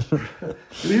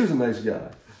 he was a nice guy.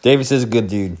 Davis is a good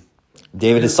dude.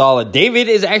 David is solid. David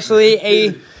is actually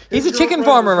he's a chicken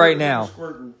farmer right now.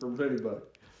 Squirting from anybody.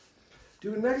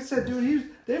 Dude, and like I said, dude,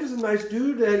 David's a nice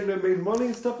dude that made money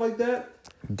and stuff like that.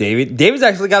 David's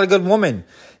actually got a good woman.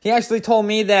 He actually told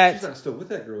me that. He's not still with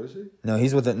that girl, is he? No,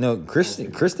 he's with it. No,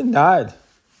 Kristen died.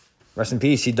 Rest in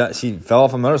peace. She fell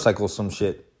off a motorcycle or some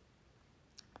shit.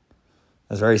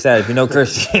 That's very sad. If you know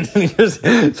Christian,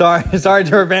 sorry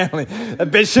to her family.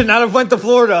 That bitch should not have went to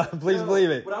Florida. Please believe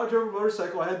it. When I drove a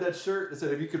motorcycle, I had that shirt that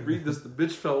said, if you could read this, the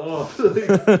bitch fell off.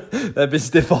 That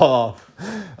bitch did fall off.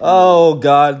 Oh,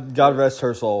 God rest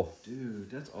her soul. Dude,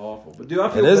 that's awful. But dude, I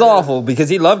feel It is bad. awful because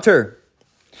he loved her.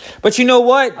 But you know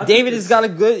what? David has got a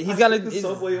good... I took the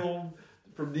subway home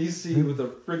from D.C. with a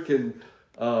freaking...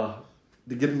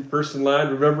 to get him first in line.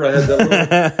 Remember, I had that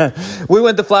little... We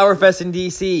went to Flower Fest in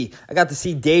D.C. I got to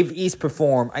see Dave East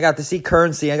perform. I got to see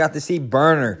Currency. I got to see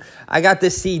Burner. I got to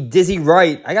see Dizzy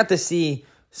Wright. I got to see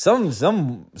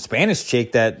some Spanish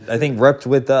chick that I think repped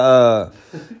with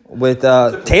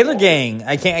Taylor Gang.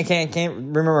 I can't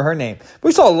remember her name. But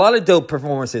we saw a lot of dope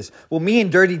performances. Well, me and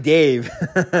Dirty Dave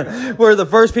were the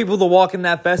first people to walk in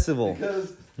that festival.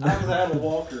 Because I had a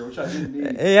walker, which I didn't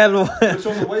need. Which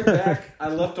on the way back, I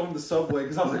left on the subway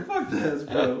because I was like, fuck this,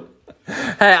 bro.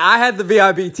 Hey, I had the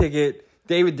VIP ticket.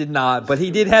 David did not, but he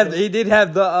did have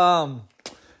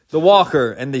the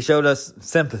walker, and they showed us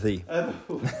sympathy.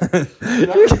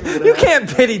 You can't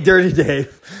pity Dirty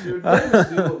Dave. Dude,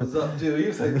 Davis knew what was up, dude. He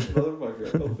was like, this motherfucker, I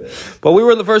felt bad. But we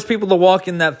were the first people to walk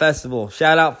in that festival.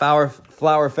 Shout out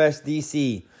Flower Fest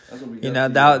DC. You know,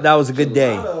 that was a good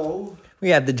day. We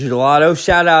had the gelato.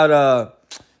 Shout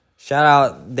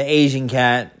out the Asian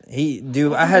cat.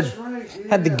 I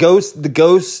had the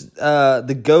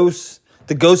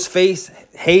ghost face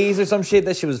haze or some shit.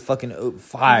 That shit was fucking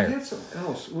fire. He had something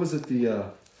else. Was it it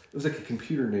was like a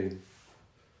computer name.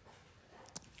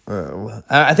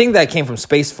 I think that came from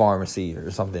Space Pharmacy or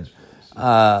something.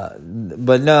 But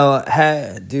no,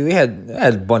 we had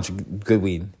a bunch of good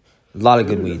weed. A lot of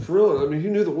good weed. For real, I mean,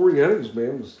 you knew the Orientals,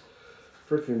 man, was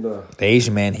freaking... the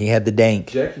Asian man, he had the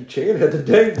dank. Jackie Chan had the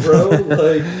dank, bro.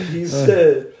 Like, he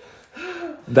said...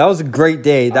 That was a great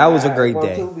day. That was a great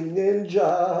day.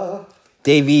 Ninja.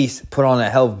 Dave East put on a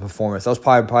hell of a performance. That was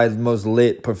probably the most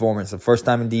lit performance. The first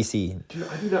time in D.C. Dude,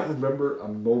 I do not remember a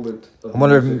moment of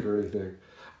or anything.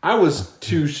 I was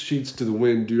 2 sheets to the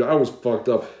wind, dude. I was fucked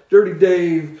up. Dirty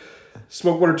Dave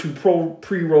smoked 1 or 2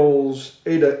 pre-rolls,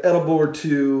 ate an edible or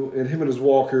 2, and him and his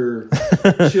walker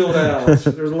chilled out.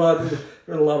 There was a lot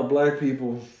of black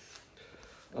people.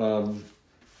 Well,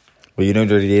 you know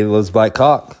Dirty Dave loves black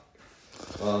cock.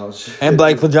 And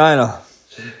black vagina.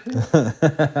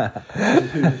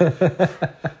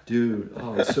 Dude,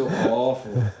 oh, it's so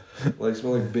awful. Like,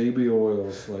 smell like baby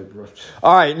oils. Like, bro.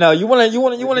 All right, no, you want a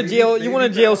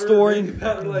jail story?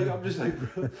 Like, I'm just like,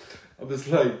 bro.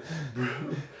 Bro.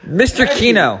 Mr.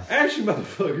 Kino. Actually,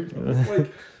 motherfucker. Bro.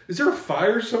 Like, is there a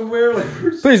fire somewhere? Like,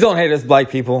 please don't hate us, black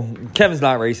people. Kevin's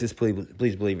not racist.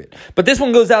 Please believe it. But this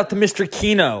one goes out to Mr.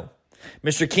 Kino.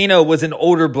 Mr. Kino was an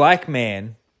older black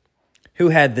man who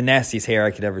had the nastiest hair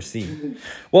I could ever see.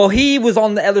 Well, he was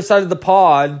on the other side of the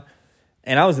pod,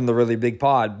 and I was in the really big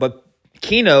pod. But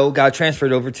Kino got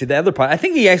transferred over to the other pod. I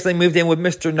think he actually moved in with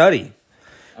Mr. Nutty.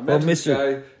 Imagine this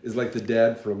guy is like the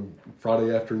dad from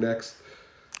Friday After Next.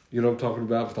 You know what I'm talking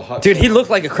about with the hot. Dude, he looked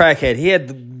like a crackhead. He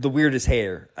had the weirdest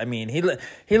hair. I mean,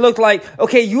 he looked like...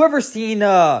 Okay, you ever seen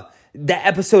that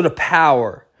episode of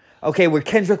Power? Okay, where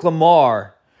Kendrick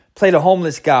Lamar played a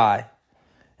homeless guy.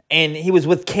 And he was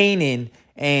with Kanan.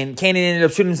 And Kanan ended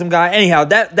up shooting some guy. Anyhow,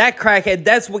 that crackhead,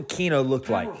 that's what Keno looked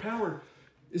like. Power.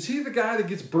 Is he the guy that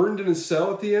gets burned in his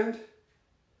cell at the end?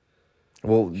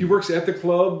 Well, he works at the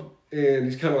club. And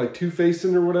he's kind of like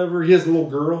two-facing or whatever. He has a little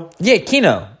girl. Yeah,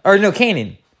 Keno. Or no,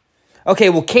 Kanan. Okay,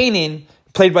 well, Kanan,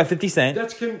 played by 50 Cent.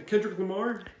 That's Kendrick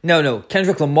Lamar? No.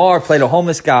 Kendrick Lamar played a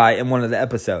homeless guy in one of the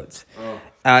episodes.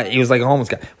 Oh. He was like a homeless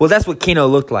guy. Well, that's what Keno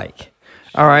looked like.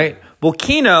 All right. Well,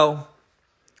 Keno,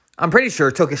 I'm pretty sure,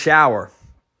 took a shower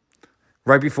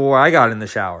right before I got in the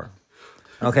shower.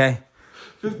 Okay?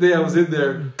 Fifth day I was in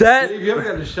there. If you haven't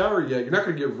gotten a shower yet, you're not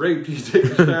going to get raped. You take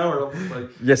a shower. I was like,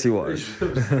 yes, he was.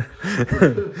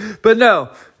 But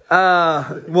no.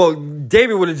 Well,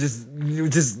 David would have just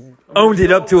owned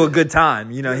it up to a good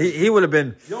time. You know, he would have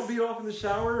been... Y'all beat off in the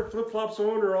shower, flip-flops on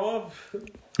or off? They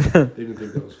didn't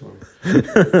think that was funny.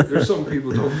 There's some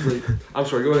people don't play. I'm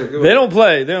sorry, go ahead. They don't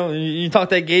play. They don't. You talk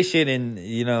that gay shit and,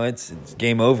 you know, it's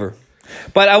game over.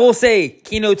 But I will say,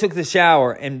 Keno took the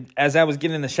shower, and as I was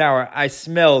getting in the shower, I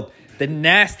smelled the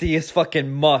nastiest fucking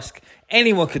musk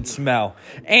anyone could smell.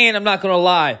 And I'm not going to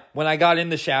lie, when I got in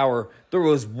the shower, there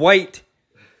was white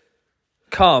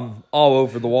cum all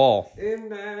over the wall.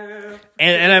 And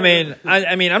I mean,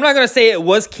 I'm not going to say it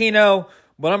was Keno,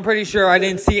 but I'm pretty sure I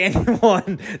didn't see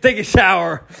anyone take a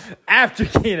shower after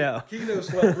Keno. Keno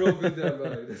slept real good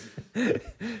that night.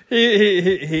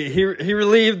 He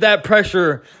relieved that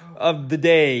pressure of the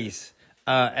day's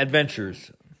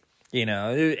adventures. You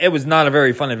know, it was not a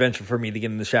very fun adventure for me to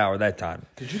get in the shower that time.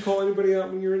 Did you call anybody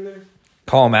out when you were in there?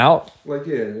 Call them out? Like,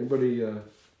 yeah, anybody...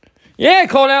 Yeah, I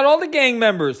called out all the gang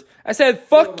members. I said,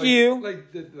 fuck you.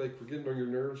 Like, for getting on your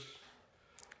nerves?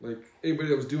 Like, anybody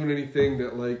that was doing anything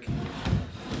that, like...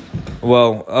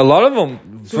 Well, a lot of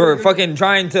them for fucking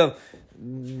trying to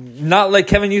not let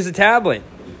Kevin use a tablet.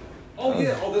 Oh,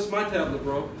 yeah. Oh, that's my tablet,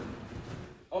 bro.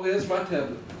 Oh, yeah, that's my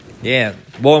tablet. Yeah.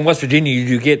 Well, in West Virginia, you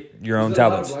do get your own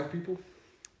tablets. A lot of black people?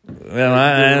 Well,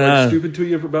 I stupid to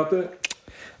you about that?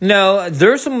 No,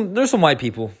 there's some white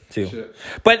people too. Shit.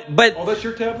 But oh, that's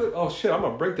your tablet? Oh shit, I'm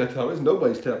gonna break that tablet. It's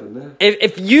nobody's tablet now.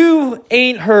 If you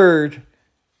ain't heard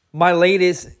my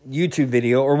latest YouTube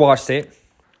video or watched it,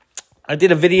 I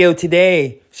did a video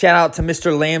today. Shout out to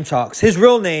Mr. Lamb Chops. His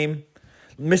real name,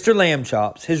 Mr. Lamb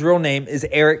Chops. His real name is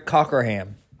Eric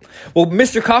Cockerham. Well,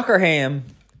 Mr. Cockerham,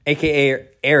 aka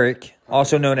Eric,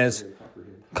 also known as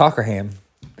Cockerham.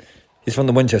 He's from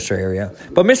the Winchester area.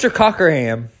 But Mr.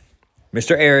 Cockerham,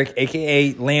 Mr. Eric,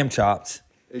 a.k.a. Lamb Chops.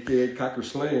 A.k.a. Cocker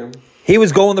Slam. He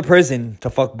was going to prison to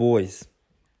fuck boys.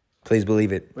 Please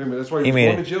believe it. Wait a minute, that's why he was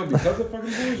going to jail because of fucking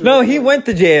boys? No, he went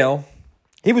to jail.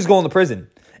 He was going to prison.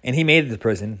 And he made it to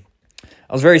prison.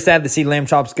 I was very sad to see Lamb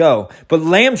Chops go. But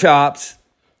Lamb Chops...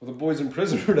 Well, the boys in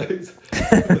prison were nice.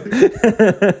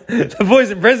 The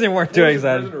boys in prison weren't too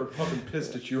excited. The boys in prison are fucking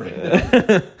pissed at you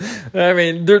right now. I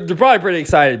mean, they're probably pretty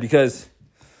excited because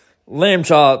Lamb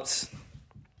Chops...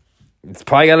 It's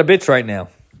probably got a bitch right now.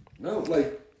 No,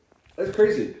 like, that's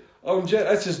crazy. Oh,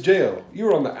 that's just jail. You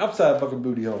were on the outside fucking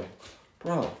booty hole.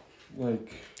 Bro,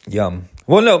 like... Yum.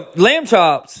 Well, no, Lamb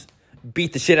Chops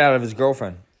beat the shit out of his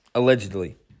girlfriend,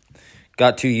 allegedly.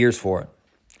 Got 2 years for it.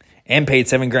 And paid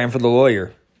 $7,000 for the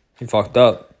lawyer. He fucked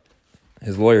up.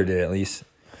 His lawyer did, at least.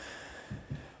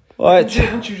 But...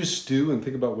 Didn't you just stew and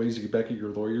think about ways to get back at your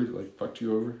lawyer that, like, fucked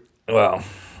you over? Well...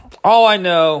 All I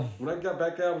know... When I got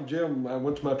back out of jail, I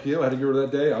went to my PO. I had to go to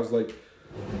that day. I was like,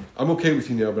 I'm okay with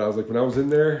you now. But I was like, when I was in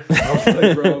there, I was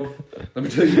like, bro, let me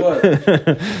tell you what.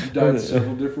 You died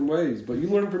several different ways. But you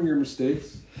learn from your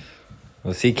mistakes.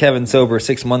 We'll see Kevin sober,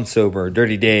 6 months sober.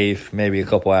 Dirty Dave, maybe a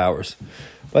couple hours.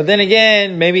 But then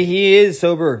again, maybe he is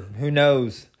sober. Who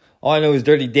knows? All I know is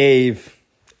Dirty Dave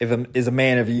is a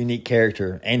man of a unique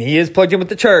character. And he is plugged in with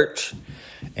the church.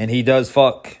 And he does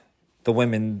fuck the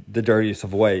women the dirtiest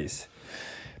of ways.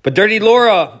 But Dirty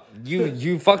Laura,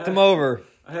 you fucked him over.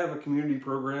 I have a community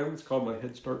program. It's called my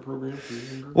Head Start program.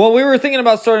 Well, we were thinking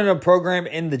about starting a program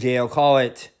in the jail. Call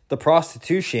it the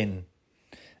Prostitution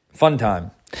Fun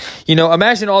Time. You know,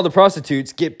 imagine all the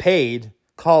prostitutes get paid.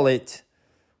 Call it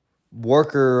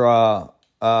worker,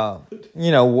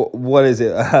 what is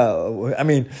it? I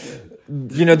mean...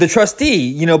 You know, the trustee,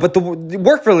 you know, but the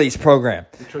work release program.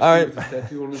 The trustee with a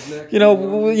tattoo on his neck. You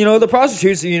know, the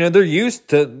prostitutes, you know, they're used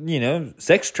to, you know,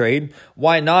 sex trade.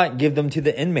 Why not give them to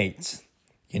the inmates,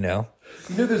 you know?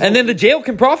 And then the jail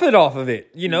can profit off of it,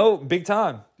 you know, big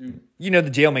time. Dude, You know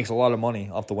the jail makes a lot of money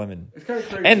off the women. It's kind of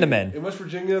crazy. And the men. In West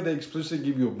Virginia, they explicitly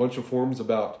give you a bunch of forms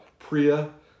about PREA.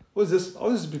 What is this? Oh,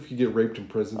 this is if you get raped in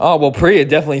prison. Oh, well, Priya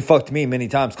definitely fucked me many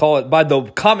times. Call it by the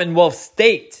Commonwealth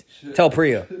State. Shit. Tell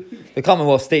Priya. The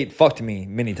Commonwealth State fucked me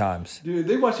many times. Dude,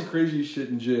 they watch the craziest shit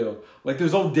in jail. Like,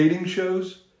 there's old dating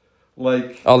shows.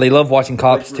 Like... Oh, they love watching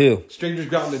cops, like too. Strangers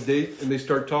got on a date, and they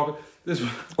start talking.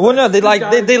 Well, no, they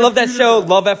love that show,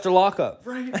 Love After Lockup.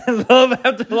 Right. Love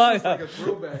After It's Lockup. like a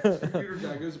throwback. This computer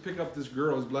guy goes to pick up this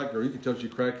girl, this black girl. You can tell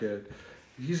she's a crackhead.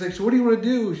 He's like, so what do you want to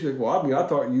do? She's like, well, I mean, I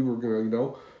thought you were going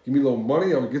to, give me a little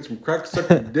money. I would get some crack, suck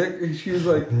your dick. And she was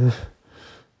like,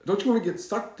 don't you want to get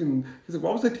sucked? And he's like,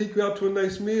 why would I take you out to a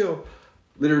nice meal?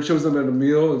 Later, it shows them at a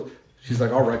meal. And she's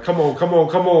like, all right, come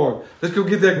on. Let's go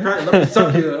get that crack. Let me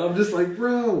suck you. I'm just like,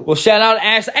 bro. Well, shout out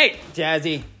Ashley. Hey,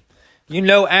 Jazzy. You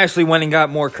know Ashley went and got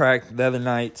more crack the other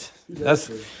night.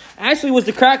 Ashley was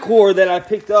the crack whore that I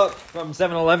picked up from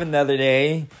 7-Eleven the other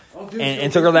day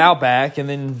and took her to Outback, and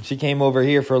then she came over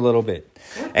here for a little bit.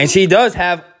 And she does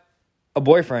have a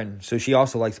boyfriend, so she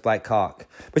also likes black cock.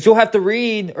 But you'll have to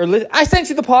read or listen. I sent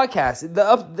you the podcast.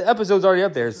 The episode's already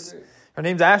up there. Her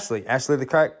name's Ashley. Ashley the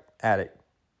crack addict.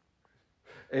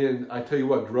 And I tell you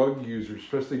what, drug users,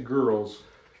 especially girls,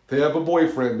 if they have a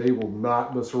boyfriend, they will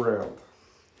not mess around.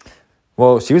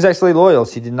 Well, she was actually loyal.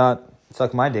 She did not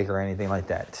suck my dick or anything like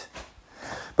that.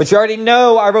 But you already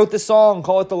know I wrote the song.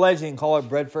 Call it The Legend. Call it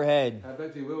Bread for Head. I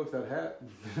bet they will with that hat.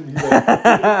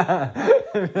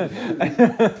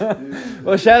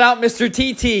 Well, shout out Mr.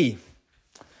 TT.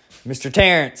 Mr.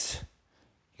 Terrence.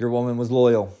 Your woman was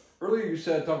loyal. Earlier you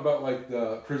said, talk about like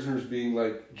the prisoners being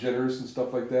like generous and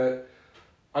stuff like that.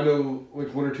 I know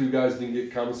like one or two guys didn't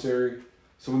get commissary.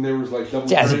 So when there was like double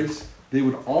trays, they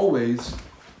would always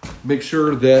make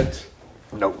sure that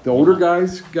the older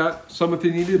guys got some if they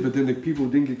needed, but then the people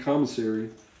who didn't get commissary,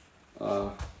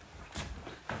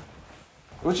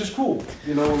 which is cool.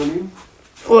 You know what I mean?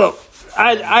 Well,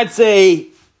 I'd say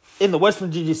in the West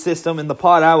Virginia system, in the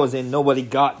pod I was in, nobody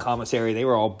got commissary. They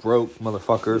were all broke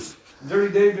motherfuckers.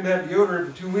 Dirty Dave didn't have deodorant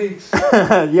for 2 weeks.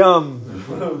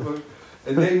 Yum.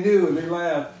 And they knew and they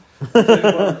laughed. They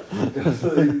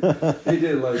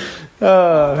did like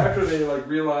after they like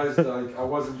realized like I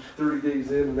wasn't 30 days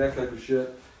in and that type of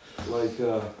shit. Like,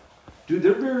 dude,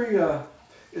 they're very.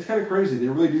 It's kind of crazy. They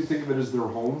really do think of it as their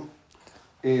home,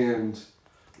 and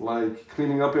like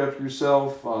cleaning up after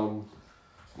yourself.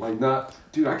 Like not,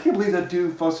 dude. I can't believe that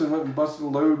dude fussing went and busted a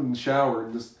load in the shower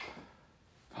and just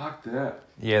fuck that.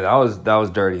 Yeah, that was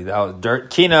dirty. That was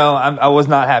dirt. Kino, I was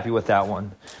not happy with that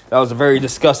one. That was very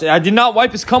disgusting. I did not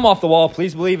wipe his cum off the wall.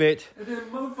 Please believe it. And then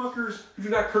motherfuckers who do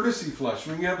not courtesy flush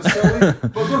when you have a celly.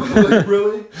 Motherfuckers like,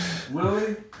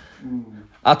 really?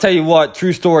 I'll tell you what.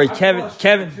 True story. I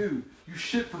Kevin. Too. You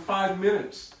shit for 5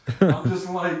 minutes. I'm just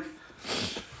like.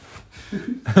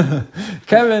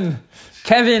 Kevin.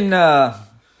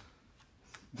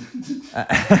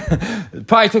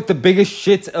 Probably took the biggest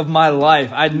shit of my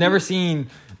life. I'd never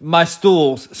seen my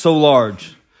stools so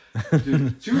large.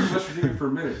 Dude, you were in West Virginia for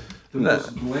a minute. The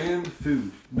most bland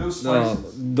food. No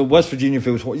spices. The West Virginia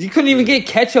food was horrible. You couldn't even get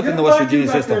ketchup in the West Virginia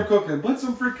system. Cooking. Put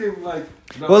some freaking like.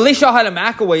 No. Well, at least y'all had a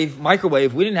microwave.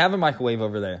 We didn't have a microwave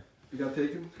over there. You got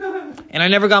taken? And I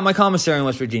never got my commissary in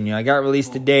West Virginia. I got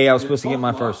released today. I was supposed to get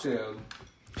my first.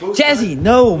 Jazzy,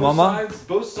 no, mama.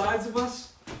 Both sides of us.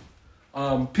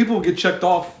 People would get checked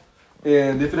off,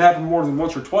 and if it happened more than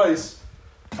once or twice,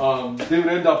 they would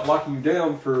end up locking you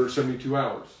down for 72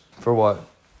 hours. For what?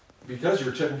 Because you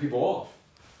were checking people off.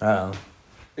 Oh.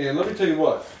 And let me tell you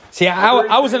what. See,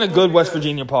 I was in a good West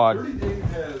Virginia pod. Dirty Dave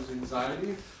has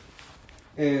anxiety,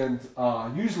 and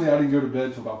usually I didn't go to bed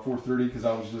until about 4:30 because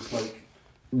I was just like,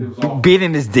 it was awful.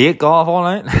 Beating his dick off all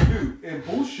night? Dude, and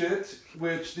bullshit,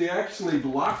 which they actually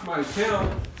blocked my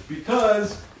account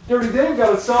because Dirty Dave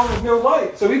got a cell with no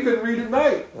light, so he couldn't read at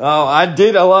night. Oh, I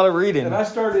did a lot of reading. And I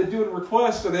started doing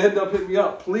requests, and they ended up hitting me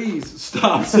up. Please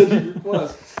stop sending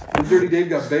requests. And Dirty Dave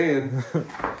got banned.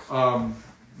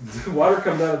 The water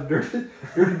comes out of Dirty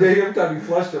Dave. Every time he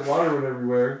flushed it, water went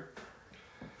everywhere.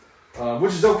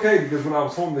 Which is okay, because when I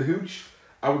was holding the hooch,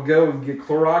 I would go and get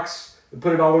Clorox and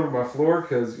put it all over my floor,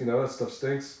 because, you know, that stuff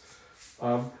stinks.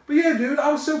 But yeah, dude,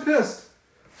 I was so pissed.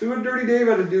 So what Dirty Dave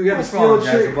had to do, he had to steal a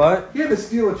chair. He had to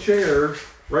steal a chair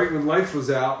right when lights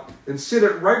was out and sit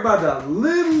it right by that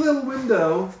little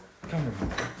window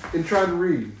and try to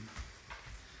read.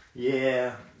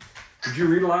 Yeah. Did you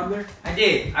read a lot in there? I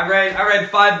did. I read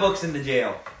 5 books in the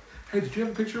jail. Hey, did you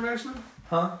have a picture of Ashley?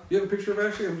 Huh? You have a picture of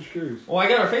Ashley? I'm just curious. Well, I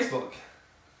got her Facebook.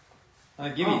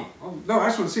 Give me. No, I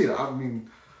just want to see it. I mean,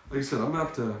 like I said, I'm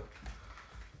not.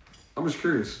 I'm just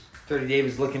curious. Dirty Dave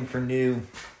is looking for new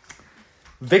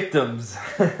Victims.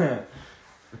 I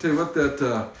tell you what,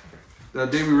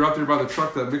 that day we were out there by the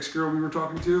truck, that mixed girl we were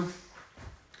talking to.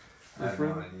 I have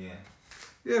no idea.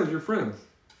 Yeah, it was your friend.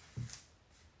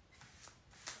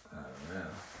 I don't know.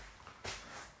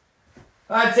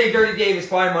 I'd say Dirty Dave is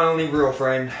probably my only real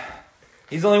friend.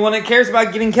 He's the only one that cares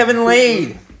about getting Kevin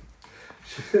laid.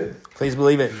 Please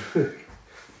believe it.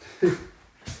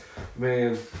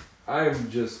 Man, I am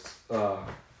just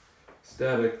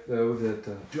ecstatic though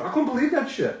that dude, I couldn't believe that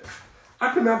shit.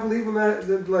 I could not believe when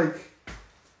that like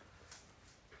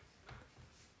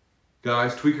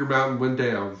guys, Tweaker Mountain went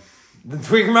down. The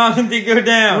Tweaker Mountain did go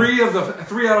down.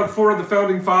 3 out of 4 of the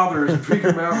founding fathers of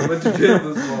Tweaker Mountain went to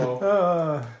jail this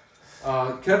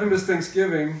fall. Kevin missed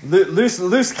Thanksgiving.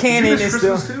 Loose cannon is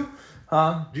still. Christmas too?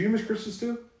 Huh? Do you miss Christmas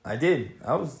too? I did.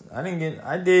 I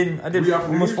did Were you out for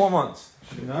New almost Year's? 4 months.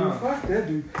 Dude, fuck that,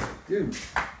 dude.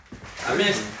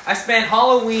 I spent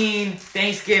Halloween,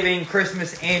 Thanksgiving,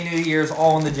 Christmas, and New Year's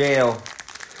all in the jail.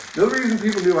 The only reason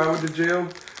people knew I went to jail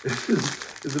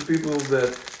is the people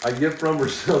that I get from or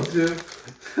sell to.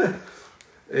 And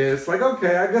it's like,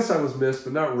 okay, I guess I was missed,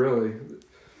 but not really.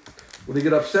 When they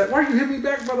get upset, why you hit me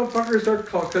back, motherfucker? Start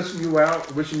cussing you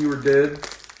out, wishing you were dead.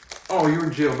 Oh, you were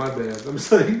in jail, my bad. I'm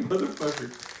saying,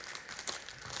 motherfucker.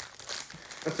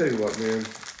 I tell you what, man.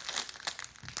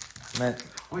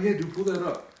 Oh yeah, dude, pull that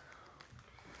up.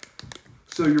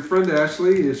 So your friend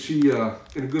Ashley, is she in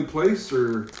a good place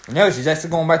or? No, she's actually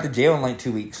going back to jail in like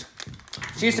 2 weeks.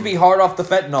 She used to be hard off the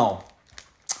fentanyl.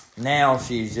 Now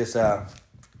she's just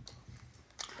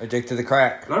addicted to the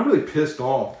crack. And I'm really pissed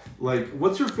off. Like,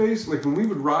 what's her face? Like when we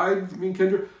would ride, me and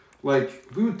Kendra, like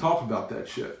we would talk about that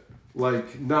shit.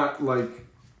 Like not like.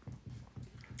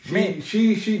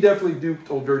 She definitely duped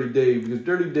old Dirty Dave because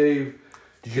Dirty Dave.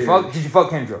 Did you fuck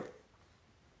Kendra?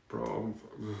 Bro,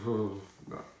 no.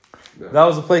 That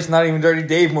was a place not even Dirty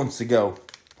Dave wants to go.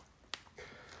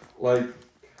 Like,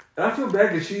 and I feel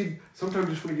bad because she sometimes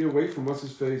just want to get away from what's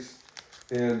his face.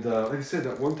 And like I said,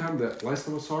 that last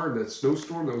time I saw her, that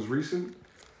snowstorm that was recent,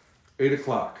 8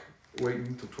 o'clock, waiting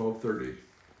until 12:30.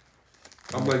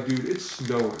 I'm like, dude, it's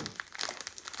snowing.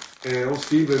 And old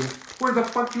Steven, where the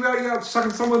fuck you out? You out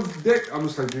sucking someone's dick? I'm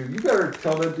just like, dude, you better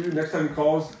tell that dude next time he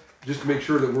calls just to make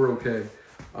sure that we're okay.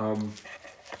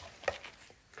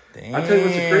 Damn. I tell you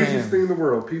what's the craziest thing in the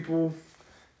world, people.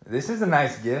 This is a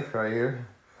nice gift right here.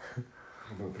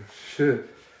 Shit.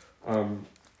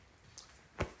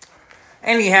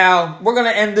 Anyhow, we're going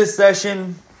to end this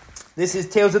session. This is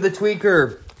Tales of the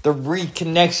Tweaker, the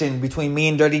reconnection between me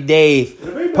and Dirty Dave,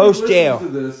 post-jail. To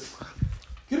this,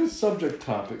 get a subject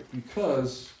topic,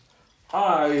 because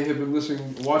I have been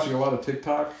watching a lot of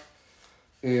TikTok,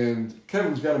 and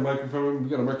Kevin's got a microphone. We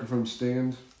got a microphone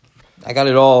stand. I got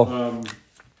it all.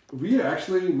 We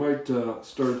actually might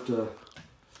start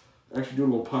actually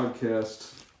doing a little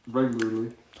podcast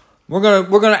regularly. We're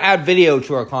gonna add video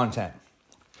to our content.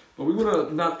 But we want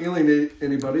to not alienate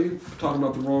anybody talking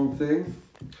about the wrong thing.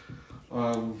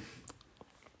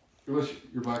 Unless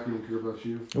you're black, we don't care about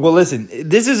you. Well, listen,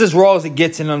 this is as raw as it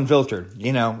gets and unfiltered.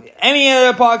 You know, any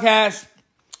other podcast,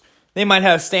 they might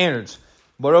have standards,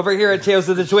 but over here at Tales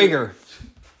of the Tweaker,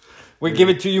 we give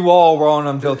it to you all raw and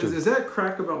unfiltered. Is that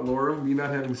crack about Laura, me not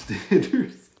having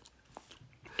standards?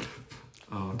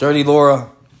 Dirty Laura.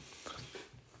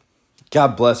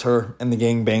 God bless her and the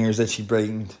gangbangers that she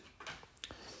bringed.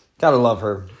 Gotta love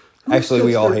her. Actually,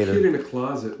 we all hate her. Kid in a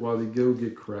closet while they go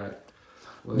get crack.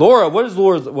 Like, Laura, what is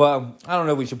Laura's? Well, I don't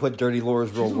know if we should put Dirty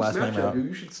Laura's real last name out. Dude.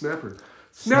 You should snap her.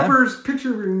 Snapper's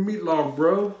picture of your meat log,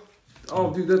 bro.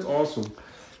 Oh, dude, that's awesome.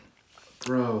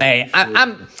 Bro. Hey,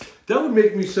 I'm that would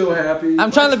make me so happy.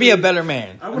 I'm trying to be a better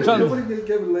man. I wouldn't nobody get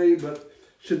Kevin laid, but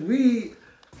should we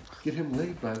get him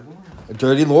laid by Laura?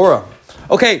 Dirty Laura.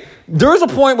 Okay, there was a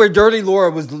point where Dirty Laura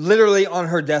was literally on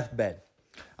her deathbed.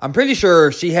 I'm pretty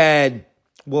sure she had,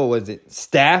 what was it,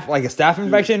 staph? Like a staph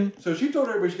infection? So she told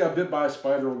everybody she got bit by a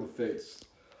spider on the face.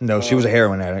 No, she was a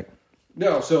heroin addict.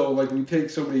 No, so like we take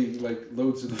so many like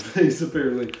loads in the face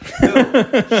apparently. No,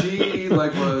 she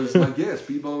was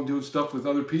speedballing, doing stuff with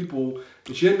other people,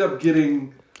 and she ended up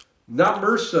getting not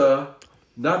MRSA,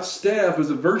 not staph. It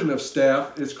was a version of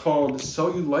staph. It's called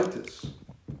cellulitis.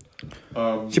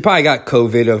 She probably got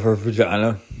COVID of her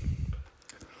vagina.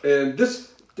 And this.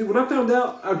 Dude, when I found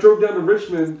out, I drove down to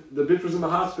Richmond. The bitch was in the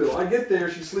hospital. I get there,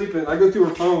 she's sleeping. I go through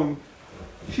her phone.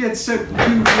 She had sent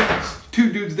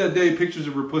two dudes that day pictures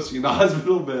of her pussy in the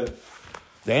hospital bed.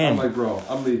 Damn. I'm like, bro,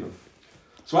 I'm leaving.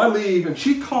 So I leave, and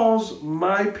she calls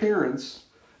my parents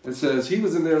and says, he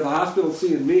was in there at the hospital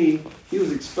seeing me. He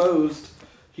was exposed.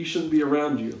 He shouldn't be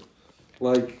around you.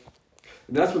 Like,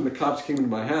 and that's when the cops came into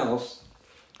my house.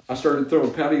 I started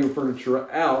throwing patio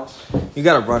furniture out. You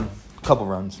gotta run a couple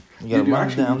runs. You gotta Dude, run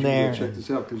actually, down you there. need to check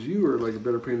this out because you are like a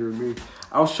better painter than me.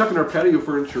 I was chucking our patio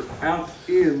furniture out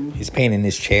in He's painting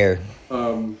his chair.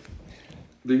 the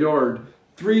yard.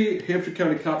 3 Hampshire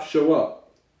County cops show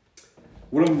up.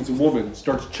 One of them is a woman,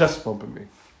 starts chest bumping me.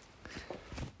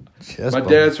 My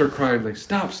dad started crying, like,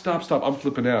 stop. I'm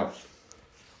flipping out.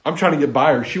 I'm trying to get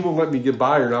by her. She won't let me get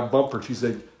by her, and I bump her. She's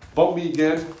like, bump me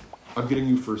again, I'm getting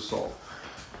you for assault.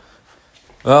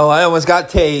 Well, I almost got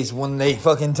tased when they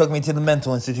fucking took me to the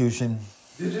mental institution.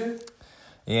 Did you?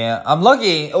 Yeah, I'm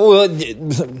lucky. Oh,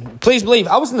 please believe,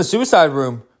 I was in the suicide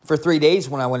room for 3 days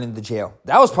when I went into jail.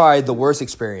 That was probably the worst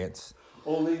experience.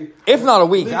 Only, if not a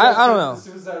week. I don't know. The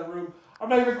suicide room. I'm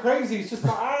not even crazy. It's just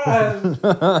my eyes.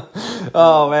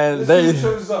 Oh, man. This dude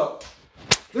shows up.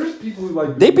 There's people who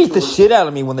like... They beat the shit out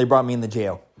of me when they brought me in the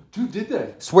jail. Dude, did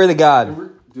they? Swear to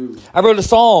God. Dude. I wrote a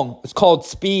song. It's called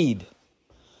Speed.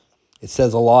 It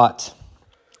says a lot.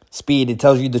 Speed. It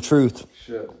tells you the truth.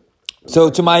 Shit.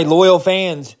 So to my loyal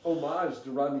fans... Homage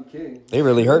to Rodney King. They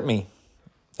really hurt me.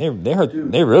 They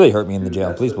really hurt me in the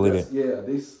jail. Please believe it. Yeah.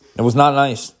 It was not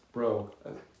nice. Bro.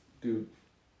 Dude.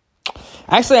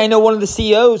 Actually, I know one of the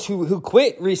CEOs who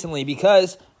quit recently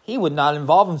because he would not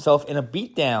involve himself in a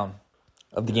beatdown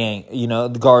of the gang,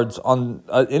 the guards on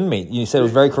an inmate. You said it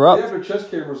was very corrupt. They have their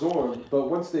chest cameras on, but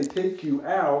once they take you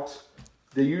out,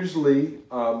 they usually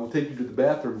will take you to the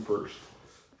bathroom first.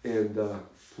 And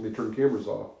when they turn cameras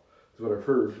off, is what I've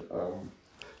heard.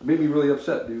 It made me really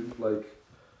upset, dude. Like,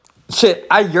 shit,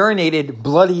 I urinated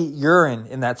bloody urine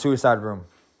in that suicide room.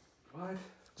 What?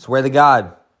 Swear to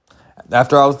God.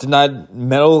 After I was denied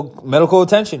medical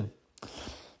attention.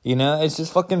 It's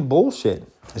just fucking bullshit.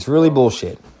 It's really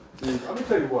bullshit. Dude, I'm gonna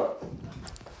tell you what.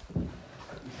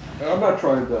 I'm not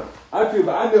trying to.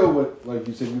 I know what, like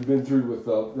you said, you've been through with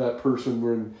that person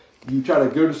when you try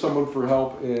to go to someone for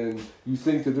help and you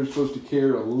think that they're supposed to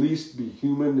care, at least be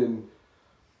human. And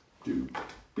dude,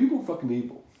 people are fucking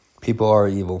evil. People are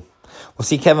evil. Well,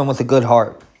 see Kevin with a good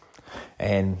heart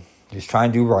and just try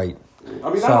and do right.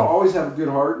 I mean, I don't always have a good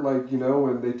heart. Like,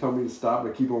 when they tell me to stop, I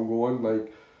keep on going.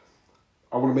 Like,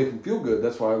 I want to make them feel good.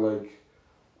 That's why, what's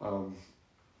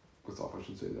off? I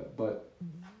should say that. But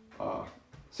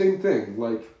same thing.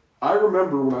 Like, I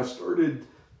remember when I started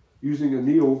using a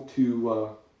needle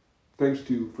to, thanks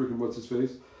to freaking what's his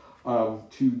face,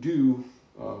 to do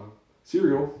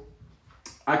cereal.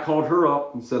 I called her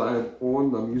up and said,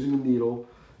 I'm using a needle.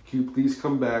 Can you please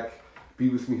come back, be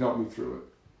with me, help me through it?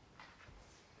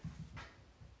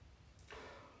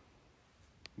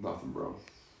 Nothing, bro.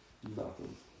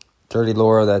 Nothing. Dirty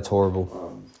Laura, that's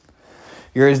horrible.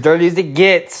 You're as dirty as it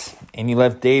gets, and you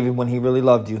left David when he really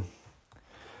loved you.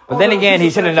 But then again, he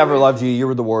should have never loved you. You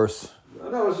were the worst. I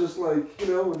know, it's just like,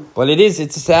 But it's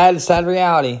a sad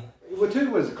reality. What tell you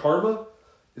what is karma?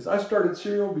 Is I started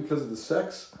cereal because of the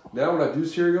sex. Now when I do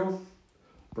cereal,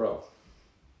 bro.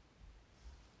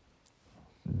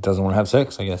 Doesn't want to have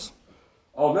sex, I guess.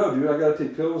 Oh no, dude, I gotta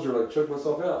take pills or choke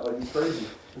myself out. Like, it's crazy.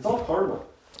 It's all karma.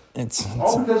 It's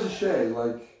all because of Shay.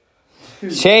 Like,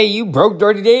 dude. Shay, you broke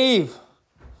Dirty Dave.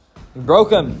 You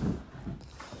broke him.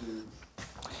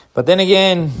 But then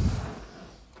again,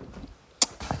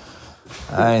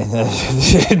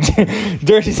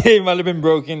 Dirty Dave might have been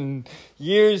broken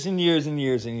years and years and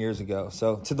years and years ago.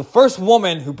 So to the first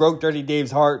woman who broke Dirty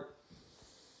Dave's heart,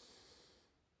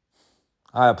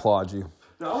 I applaud you.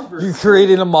 No, you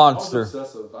created a monster. I was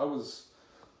obsessive.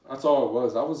 That's all it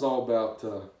was. I was all about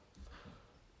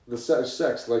the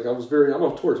sex. Like, I'm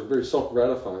a torch. I'm very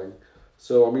self-gratifying.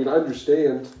 So, I mean, I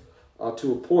understand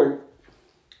to a point.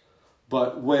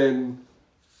 But when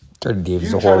Dirty Dave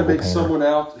is you a try to horrible make painter. someone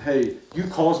out, hey, you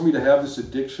caused me to have this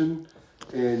addiction,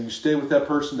 and you stay with that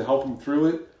person to help them through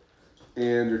it,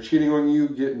 and they're cheating on you,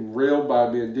 getting railed by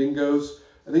mandingos,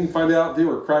 and then you find out they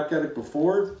were a crack addict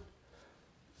before,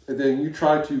 and then you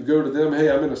try to go to them,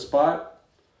 hey, I'm in a spot.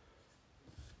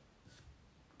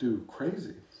 Dude,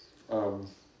 crazy.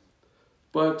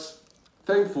 But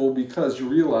thankful because you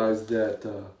realize that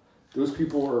those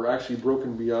people are actually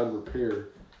broken beyond repair.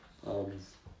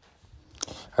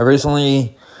 I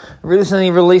recently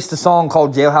released a song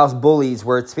called Jailhouse Bullies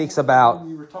where it speaks about...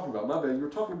 You were talking about, my bad, you were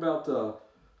talking about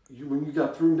when you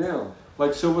got thrown down.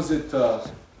 Like, so was it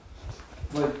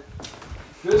like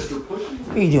this or pushing?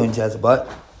 What are you doing, Jezebut?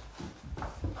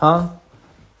 Huh?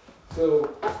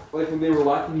 So, like when they were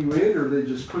locking you in, or they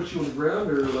just put you on the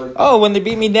ground, or like... Oh, when they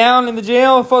beat me down in the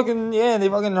jail, they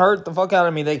fucking hurt the fuck out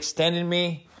of me. They extended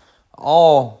me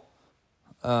all.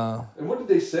 And what did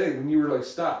they say when you were like,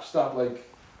 stop, like...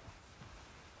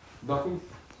 Nothing?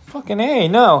 Fucking A,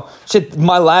 no. Shit,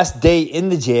 my last day in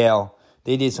the jail,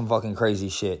 They did some fucking crazy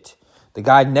shit. The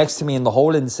guy next to me in the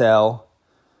holding cell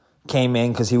came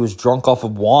in because he was drunk off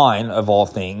of wine, of all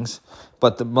things.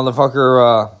 But the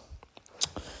motherfucker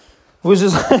was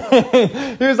just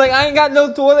he was like, I ain't got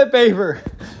no toilet paper.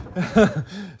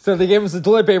 So they gave us the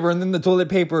toilet paper, and then the toilet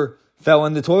paper fell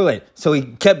in the toilet. So he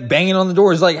kept banging on the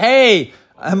door. He's like, hey,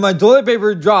 my toilet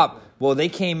paper dropped. Well, they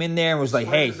came in there and was like,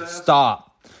 hey, stop.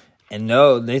 And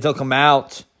no, they took him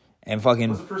out and fucking...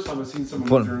 That was the first time I've seen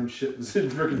someone during shit was in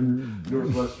freaking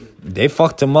Northwestern. They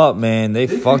fucked him up, man. They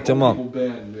fucked him up.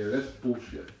 Bad in there. That's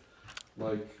bullshit.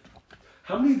 Like,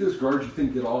 how many of those guards you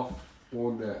think get off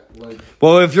on that? Like,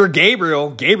 well, if you're Gabriel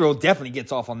definitely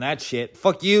gets off on that shit.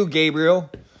 Fuck you, Gabriel.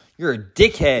 You're a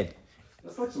dickhead.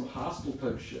 That's like some hostile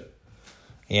type shit.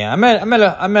 Yeah, I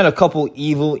met a couple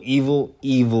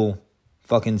evil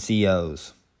fucking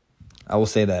CEOs. I will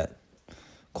say that.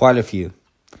 Quite a few.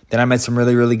 Then I met some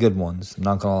really, really good ones. I'm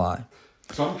not gonna lie.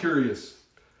 So I'm curious.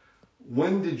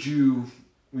 When you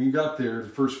got there the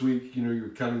first week, you were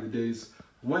counting the days.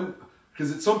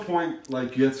 Because at some point,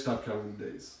 like, you have to stop counting the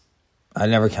days. I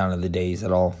never counted the days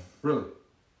at all. Really?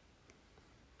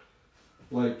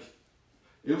 Like,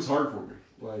 it was hard for me.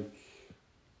 Like,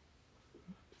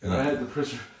 and I had the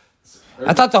pressure.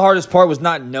 I thought the hardest part was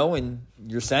not knowing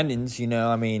your sentence,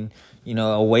 waiting. I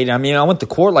mean, I went to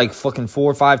court like fucking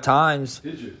 4 or 5 times.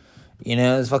 Did you?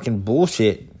 It's fucking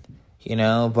bullshit,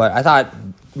 but I thought,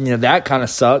 that kind of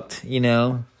sucked, I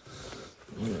mean,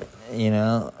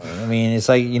 it's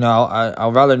like,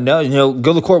 I'd rather know,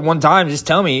 go to court one time, just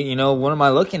tell me, what am I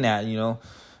looking at,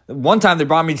 One time they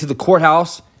brought me to the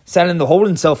courthouse, sat in the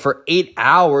holding cell for 8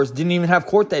 hours, didn't even have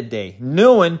court that day.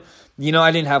 Knowing,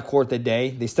 I didn't have court that day,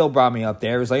 they still brought me up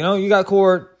there. It was like, you got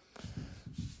court.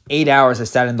 8 hours I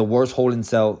sat in the worst holding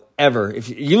cell ever. If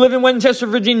you live in Winchester,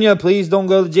 Virginia, please don't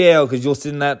go to jail because you'll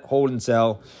sit in that holding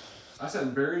cell. I sat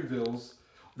in Berryville's.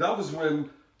 That was when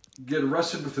get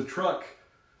arrested with a truck.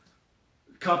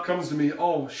 Cop comes to me,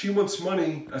 oh, she wants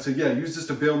money. I said, yeah, use this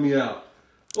to bail me out.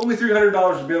 Only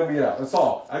 $300 to bail me out. That's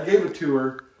all. I gave it to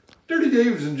her. Dirty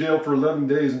Dave was in jail for 11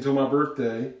 days until my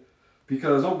birthday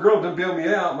because old girl didn't bail me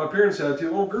out. My parents had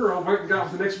to. Old girl went and got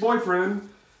with the next boyfriend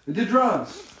and did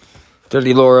drugs.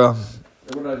 Dirty Laura.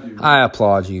 And what I do? I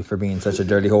applaud you for being such a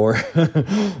dirty whore.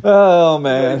 Oh,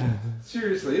 man. Like,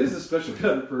 seriously, it is a special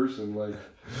kind of person. Like,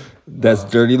 that's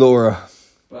Dirty Laura.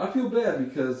 But I feel bad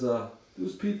because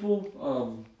those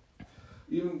people,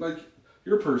 even like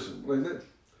your person, like that,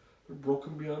 they're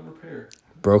broken beyond repair.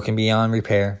 Broken beyond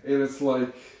repair. And it's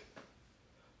like,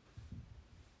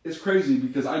 it's crazy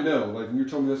because I know, like when you're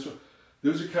telling me this,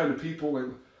 those are kind of people like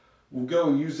will go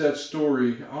and use that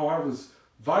story. Oh, I was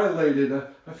violated.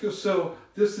 I feel so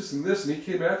this, and this, and he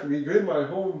came after me, go in my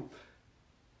home.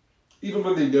 Even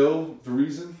when they know the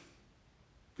reason,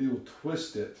 they will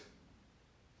twist it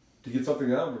to get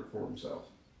something out of it for himself.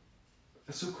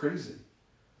 That's so crazy.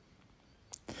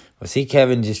 Well, see,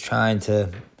 Kevin just trying to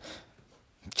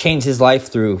change his life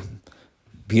through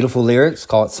beautiful lyrics.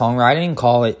 Call it songwriting.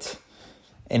 Call it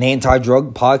an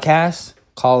anti-drug podcast.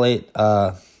 Call it,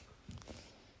 building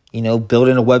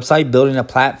a website, building a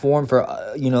platform for,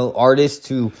 artists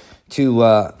to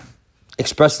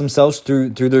express themselves through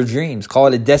their dreams. Call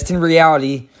it a destined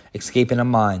reality, escaping a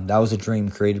mind. That was a dream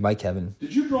created by Kevin.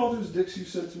 Did you draw those dicks you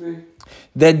sent to me?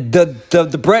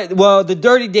 The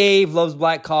Dirty Dave Loves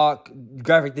Black Cock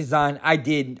graphic design. I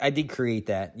did create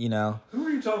that. Who were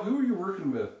you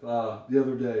working with the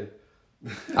other day?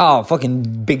 Oh,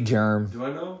 fucking Big Germ. Do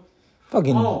I know?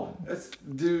 Fucking. Oh, that's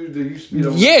dude. They used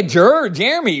to be. Yeah,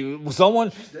 Jeremy.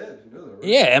 Someone. She's dead. You know that, right?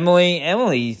 Yeah, Emily.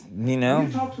 You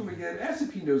You talk to him again. Ask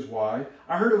if he knows why.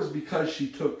 I heard it was because she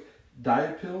took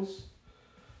diet pills.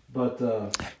 But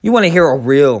you want to hear a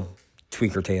real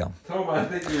tweaker tale? Tell him I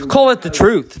think it was call it the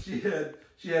truth. She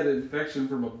had an infection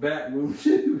from a bat wound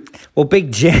too. Well,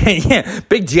 Big Jer.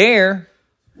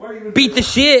 Why you beat the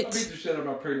shit. I beat the shit out of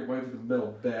my pregnant wife with a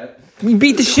metal bat. You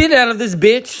beat the shit out of this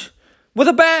bitch with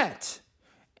a bat.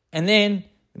 And then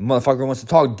the motherfucker wants to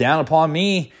talk down upon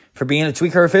me for being a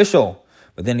tweaker official.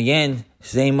 But then again,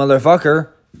 same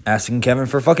motherfucker asking Kevin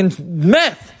for fucking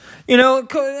meth.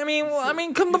 I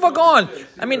mean, come the fuck on.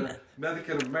 I mean, nothing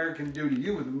can American do to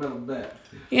you with a metal bat.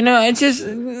 It's just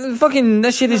fucking,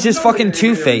 that shit is just fucking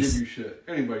two-faced.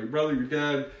 Anyway, your brother, your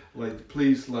dad, like,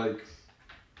 please, like.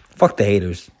 Fuck the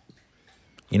haters.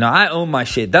 I own my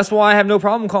shit. That's why I have no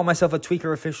problem calling myself a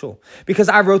tweaker official. Because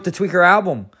I wrote the Tweaker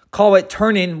album. Call it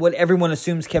Turn In what everyone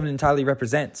assumes Kevin Entirely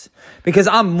represents. Because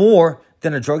I'm more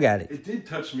than a drug addict. It did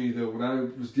touch me, though, when I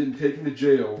was getting taken to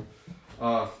jail.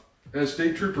 As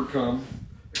state trooper come,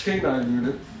 a canine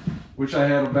unit, which I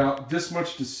had about this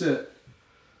much to sit.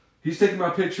 He's taking my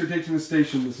picture, taking the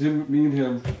station. It's him, me and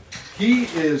him. He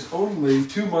is only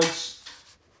 2 months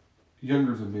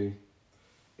younger than me.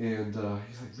 And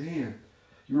he's like, man,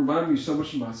 you remind me so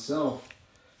much of myself.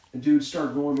 And dude,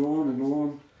 start going on and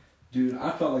on. Dude,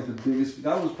 I felt like the biggest,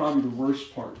 that was probably the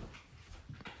worst part.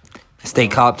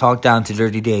 State cop talked down to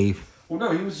Dirty Dave. Well,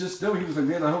 no, he was like,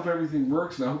 man, I hope everything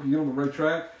works and I hope you get on the right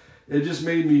track. It just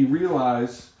made me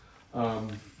realize,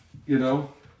 you know,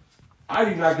 I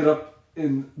do not get up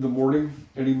in the morning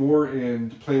anymore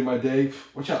and plan my day.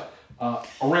 Watch out.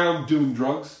 Around doing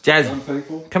drugs. Jazz, I'm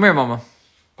thankful. Come here, mama.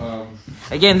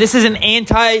 Again, this is an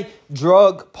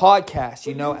anti-drug podcast,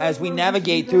 you know, as we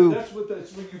navigate through. That's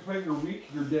when you plan your week,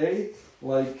 your day.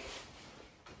 Like,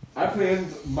 I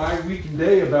planned my week and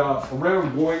day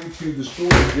around going to the store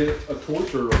to get a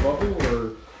torch or a bubble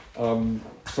or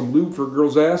some lube for a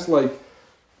girl's ass. Like,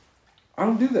 I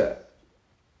don't do that.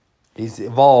 He's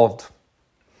evolved.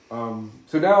 So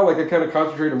now, like, I kind of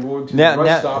concentrate on going to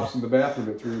rest stops in the bathroom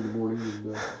at 3 in the morning.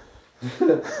 And,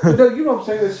 but no, you know what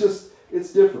I'm saying?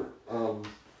 It's different. But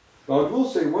I will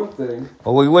say one thing.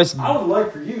 Well, I would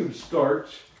like for you to start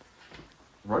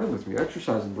running with me,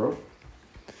 exercising, bro.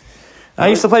 I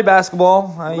used to play basketball.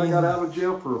 When I got out of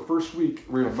jail for a first week,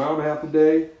 ran a mile and a half a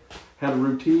day, had a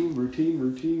routine.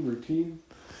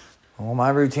 Well, my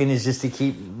routine is just to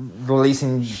keep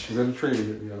releasing And then the trainer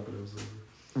hit me up and I was like,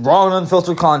 raw and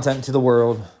unfiltered content to the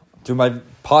world through my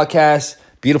podcast,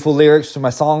 beautiful lyrics, through my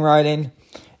songwriting,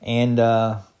 and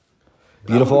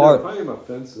beautiful art. If I am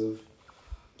offensive,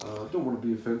 I don't want to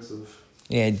be offensive.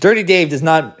 Yeah, Dirty Dave does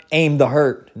not aim to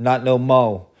hurt, not no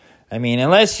mo. I mean,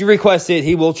 unless you request it,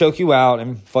 he will choke you out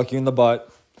and fuck you in the butt.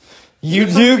 You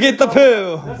do get the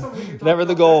poo. Never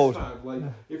the gold. Like,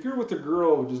 if you're with a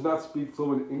girl who does not speak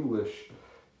fluent English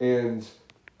and,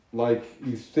 like,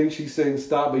 you think she's saying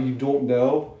stop, but you don't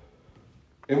know,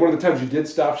 and one of the times you did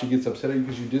stop, she gets upset at you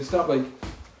because you did stop, like...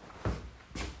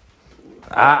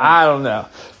 I don't know.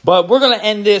 But we're going to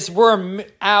end this. We're an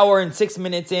hour and 6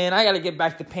 minutes in. I got to get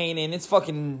back to painting. It's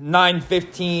fucking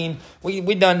 9:15.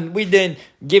 We done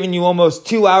giving you almost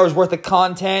 2 hours worth of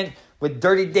content with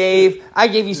Dirty Dave. I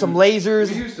gave you some lasers.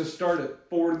 We used to start at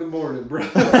 4 in the morning, bro.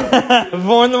 4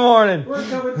 in the morning. We're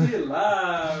coming to you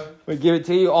live. We give it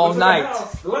to you all night.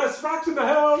 The last rocks in the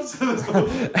house.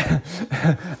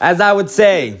 As I would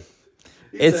say...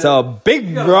 It's a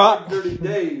big rock. Dirty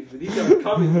Dave, and he got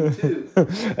coming too.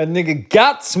 A nigga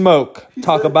got smoke.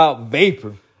 Talk about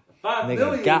vapor. 5 nigga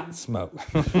million. Got smoke.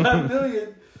 5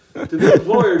 million to the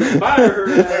employer to fire her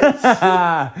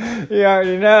ass. You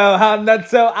already know how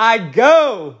nuts so I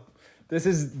go. This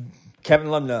is Kevin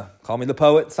Lumna. Call me the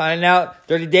poet. Signing out.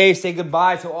 Dirty Dave, say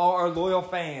goodbye to all our loyal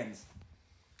fans.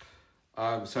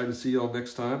 I'm excited to see y'all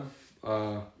next time.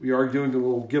 We are doing a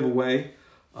little giveaway.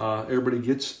 Everybody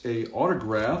gets a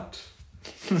autographed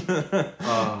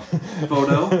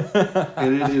photo,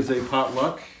 and it is a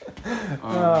potluck.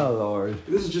 Oh Lord!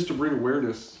 This is just to bring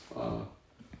awareness.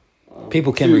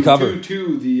 People can recover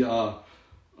to the.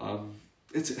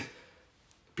 It's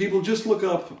people just look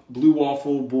up Blue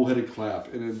Waffle Bullheaded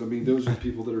Clap, and I mean those are the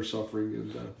people that are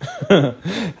suffering. And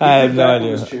I have no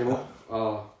idea. On this channel.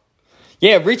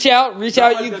 Yeah, reach out. Like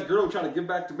that girl trying to give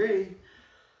back to me.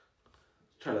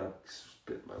 Try to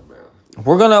spit in my mouth.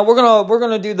 We're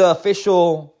gonna do the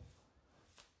official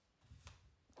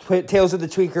Tales of the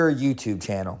Tweaker YouTube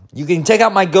channel. You can check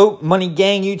out my Goat Money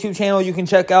Gang YouTube channel. You can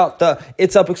check out the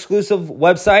It's Up exclusive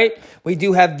website. We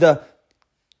do have the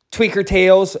Tweaker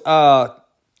Tales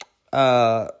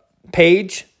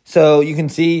page, so you can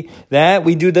see that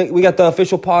we got the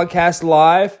official podcast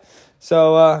live.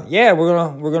 So yeah,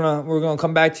 we're gonna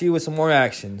come back to you with some more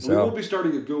action. So we will be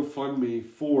starting a GoFundMe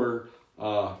for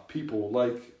people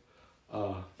like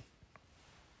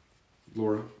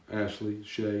Laura, Ashley,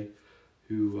 Shay,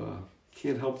 who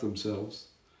can't help themselves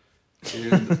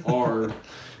and are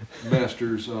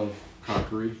masters of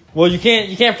cockery. Well, you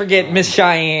can't forget Miss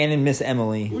Cheyenne and Miss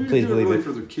Emily. Well, Please believe really it.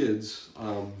 For their kids.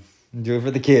 Do it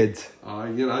for the kids.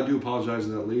 Again, I do apologize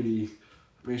to that lady.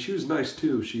 I mean, she was nice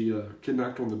too. She kid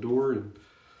knocked on the door, and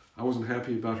I wasn't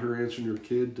happy about her answering her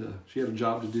kid. She had a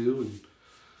job to do, and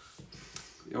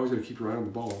you always got to keep your eye on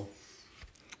the ball.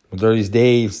 Dirty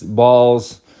Dave's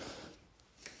balls,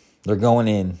 they're going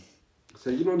in. So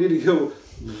you don't need to go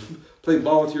play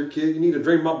ball with your kid. You need to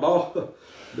drain my ball.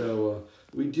 No,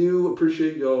 we do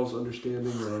appreciate y'all's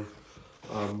understanding of.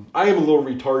 I am a little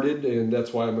retarded, and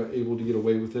that's why I'm able to get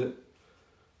away with it.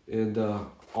 And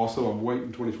also, I'm white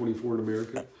in 2024 in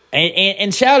America.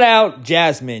 And shout out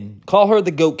Jasmine. Call her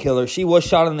the goat killer. She was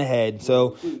shot in the head.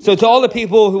 So to all the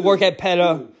people who work at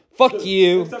PETA, fuck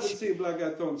you. Next time I see a black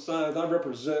guy throwing signs, I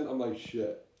represent. I'm like,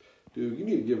 shit. Dude, you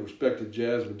need to give respect to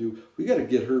Jasmine, dude. We got to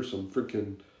get her some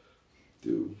freaking,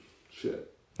 dude,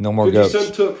 shit. No more 50 goats.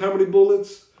 Cent took how many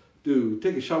bullets? Dude,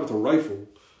 take a shot with a rifle.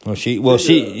 She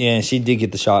did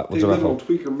get the shot with They the live on rifle.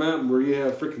 Tweaker Mountain where you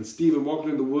have freaking Steven walking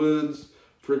in the woods.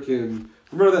 Freaking,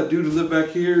 remember that dude who lived back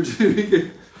here?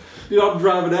 Dude, I'm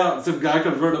driving out and some guy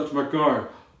comes running up to my car.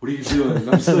 What are you doing? And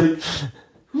I'm just like,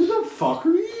 who the fuck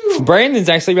are you? Brandon's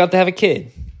actually about to have a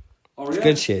kid. Oh, yeah?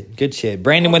 Good shit.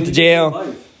 Brandon went to jail.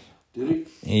 Life. Did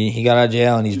he? He got out of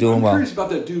jail and he's doing I'm well. curious about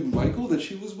that dude Michael that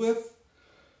she was with.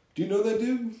 Do you know that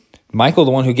dude? Michael,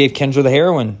 the one who gave Kendra the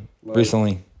heroin Right.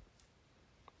 recently.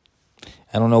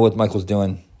 I don't know what Michael's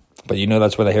doing, but you know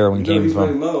that's where the heroin came he's from.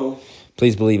 running low.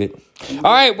 Please believe it. All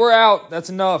right, we're out. That's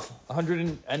enough.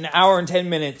 An hour and 10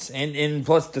 minutes, and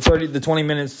plus the 20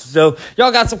 minutes. So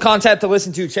y'all got some content to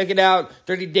listen to. Check it out.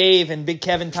 Dirty Dave and Big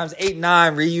Kevin times 8 and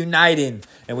 9 reuniting,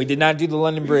 and we did not do the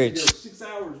London Bridge. 6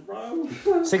 hours,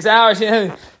 bro. 6 hours.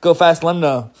 Yeah. Go Fast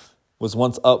Lemno was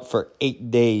once up for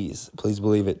 8 days. Please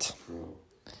believe it.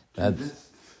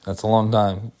 That's a long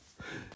time.